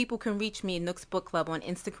well, people can reach me, Nook's Book Club, on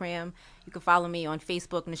Instagram. You can follow me on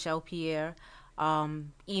Facebook, Nichelle Pierre.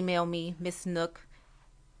 Email me, Miss Nook,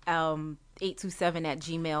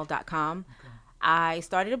 827@gmail.com. I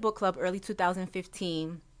started a book club early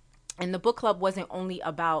 2015. And the book club wasn't only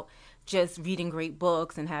about just reading great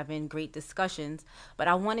books and having great discussions, but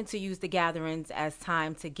I wanted to use the gatherings as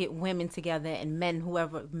time to get women together and men,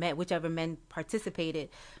 whichever men participated,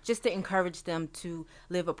 just to encourage them to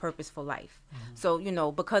live a purposeful life. So, you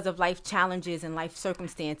know, because of life challenges and life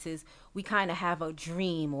circumstances, we kind of have a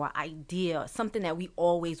dream or idea, something that we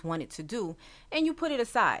always wanted to do, and you put it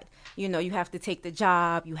aside. You know, you have to take the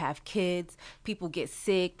job, you have kids, people get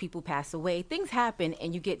sick, people pass away, things happen,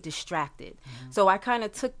 and you get distracted. So I kind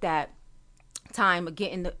of took that time of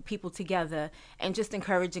getting the people together and just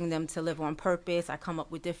encouraging them to live on purpose. I come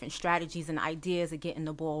up with different strategies and ideas of getting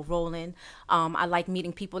the ball rolling. I like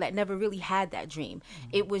meeting people that never really had that dream.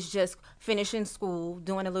 It was just finishing school,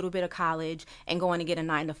 doing a little bit of college, and going to get a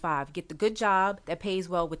 9-to-5. Get the good job that pays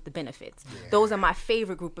well with the benefits. Yeah. Those are my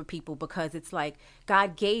favorite group of people because it's like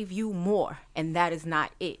God gave you more, and that is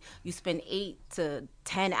not it. You spend 8 to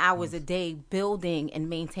 10 hours a day building and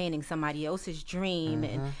maintaining somebody else's dream,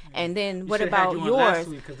 and then what about yours?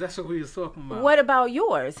 Because that's what we was talking about. What about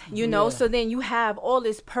yours? You know, so then you have all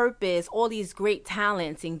this purpose, all these great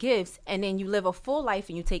talents and gifts, and then you live a full life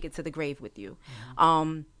and you take it to the grave with you.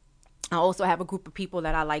 I also have a group of people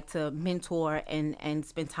that I like to mentor and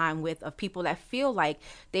spend time with, of people that feel like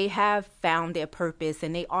they have found their purpose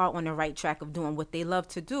and they are on the right track of doing what they love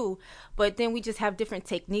to do. But then we just have different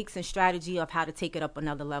techniques and strategy of how to take it up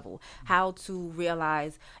another level, how to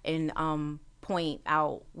realize and point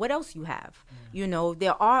out what else you have. You know,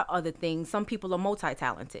 there are other things. Some people are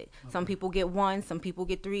multi-talented. Some people get 1, some people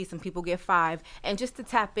get 3, some people get 5. And just to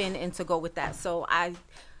tap in and to go with that. So I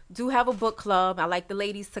do have a book club. I like the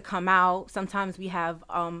ladies to come out. Sometimes we have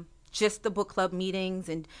just the book club meetings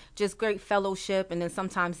and just great fellowship. And then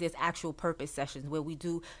sometimes there's actual purpose sessions where we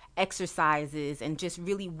do exercises and just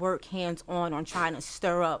really work hands-on trying to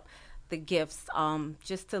stir up the gifts,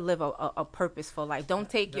 just to live a purposeful life. Don't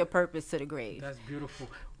take your purpose to the grave. That's beautiful.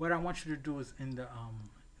 What I want you to do is in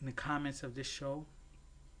the comments of this show,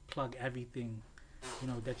 plug everything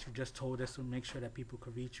that you just told us, to make sure that people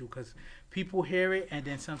could reach you, because people hear it and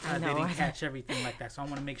then sometimes they didn't catch everything like that. So I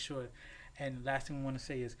want to make sure. And last thing we want to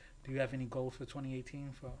say is, do you have any goals for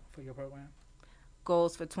 2018 for your program?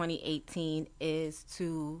 Goals for 2018 is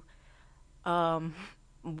to,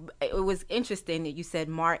 it was interesting that you said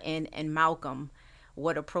Martin and Malcolm,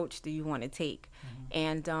 what approach do you want to take?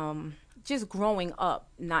 And just growing up,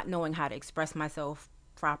 not knowing how to express myself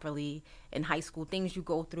properly in high school, things you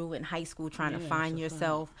go through in high school trying to find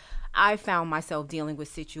yourself. I found myself dealing with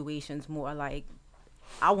situations more like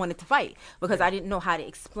I wanted to fight because I didn't know how to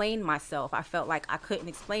explain myself. I felt like I couldn't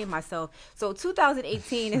explain myself. So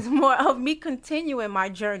 2018 is more of me continuing my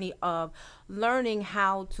journey of learning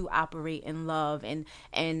how to operate in love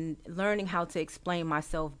and learning how to explain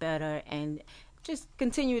myself better and just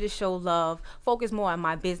continue to show love, focus more on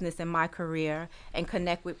my business and my career, and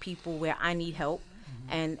connect with people where I need help.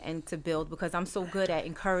 And to build, because I'm so good at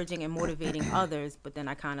encouraging and motivating others, but then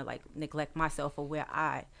I kind of like neglect myself for where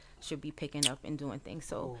I should be picking up and doing things.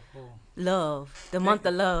 So love, the month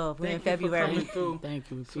of love. We're in February.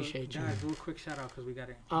 Thank you. We appreciate you. Guys, do a quick shout out because we got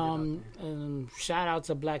it. Shout out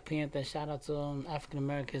to Black Panther. Shout out to African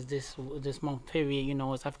Americans this month period.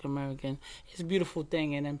 It's African American. It's a beautiful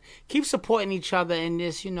thing, and keep supporting each other in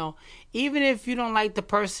this. Even if you don't like the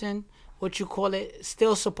person,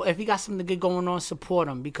 still support. If you got something good going on, support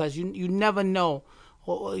them, because you never know,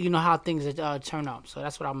 how things turn up. So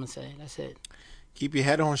that's what I'm gonna say. That's it. Keep your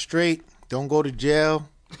head on straight. Don't go to jail.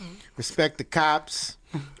 Respect the cops.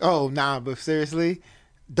 But seriously,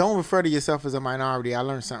 don't refer to yourself as a minority. I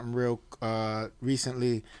learned something real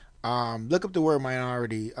recently. Look up the word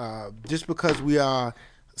minority. Just because we are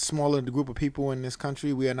smaller the group of people in this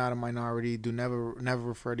country, we are not a minority. Do never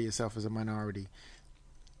refer to yourself as a minority.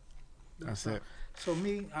 That's it. So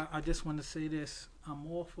me, I just want to say this. I'm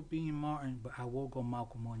all for being Martin, but I will go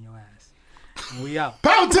Malcolm on your ass. And we out.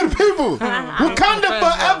 Power to the people! Wakanda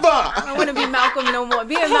forever! I don't want to be Malcolm no more.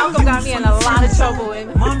 Being Malcolm got me in a lot of trouble.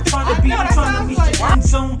 I'm trying to reach the end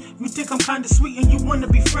zone. You think I'm kind of sweet and you want to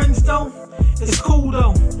be friends though? It's cool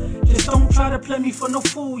though. Just don't try to play me for no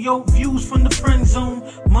fool, yo. Views from the friend zone.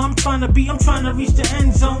 I'm trying to reach the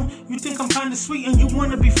end zone. You think I'm kind of sweet and you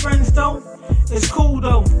want to be friends though? It's cool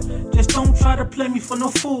though. Just don't try to play me for no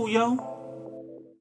fool, yo.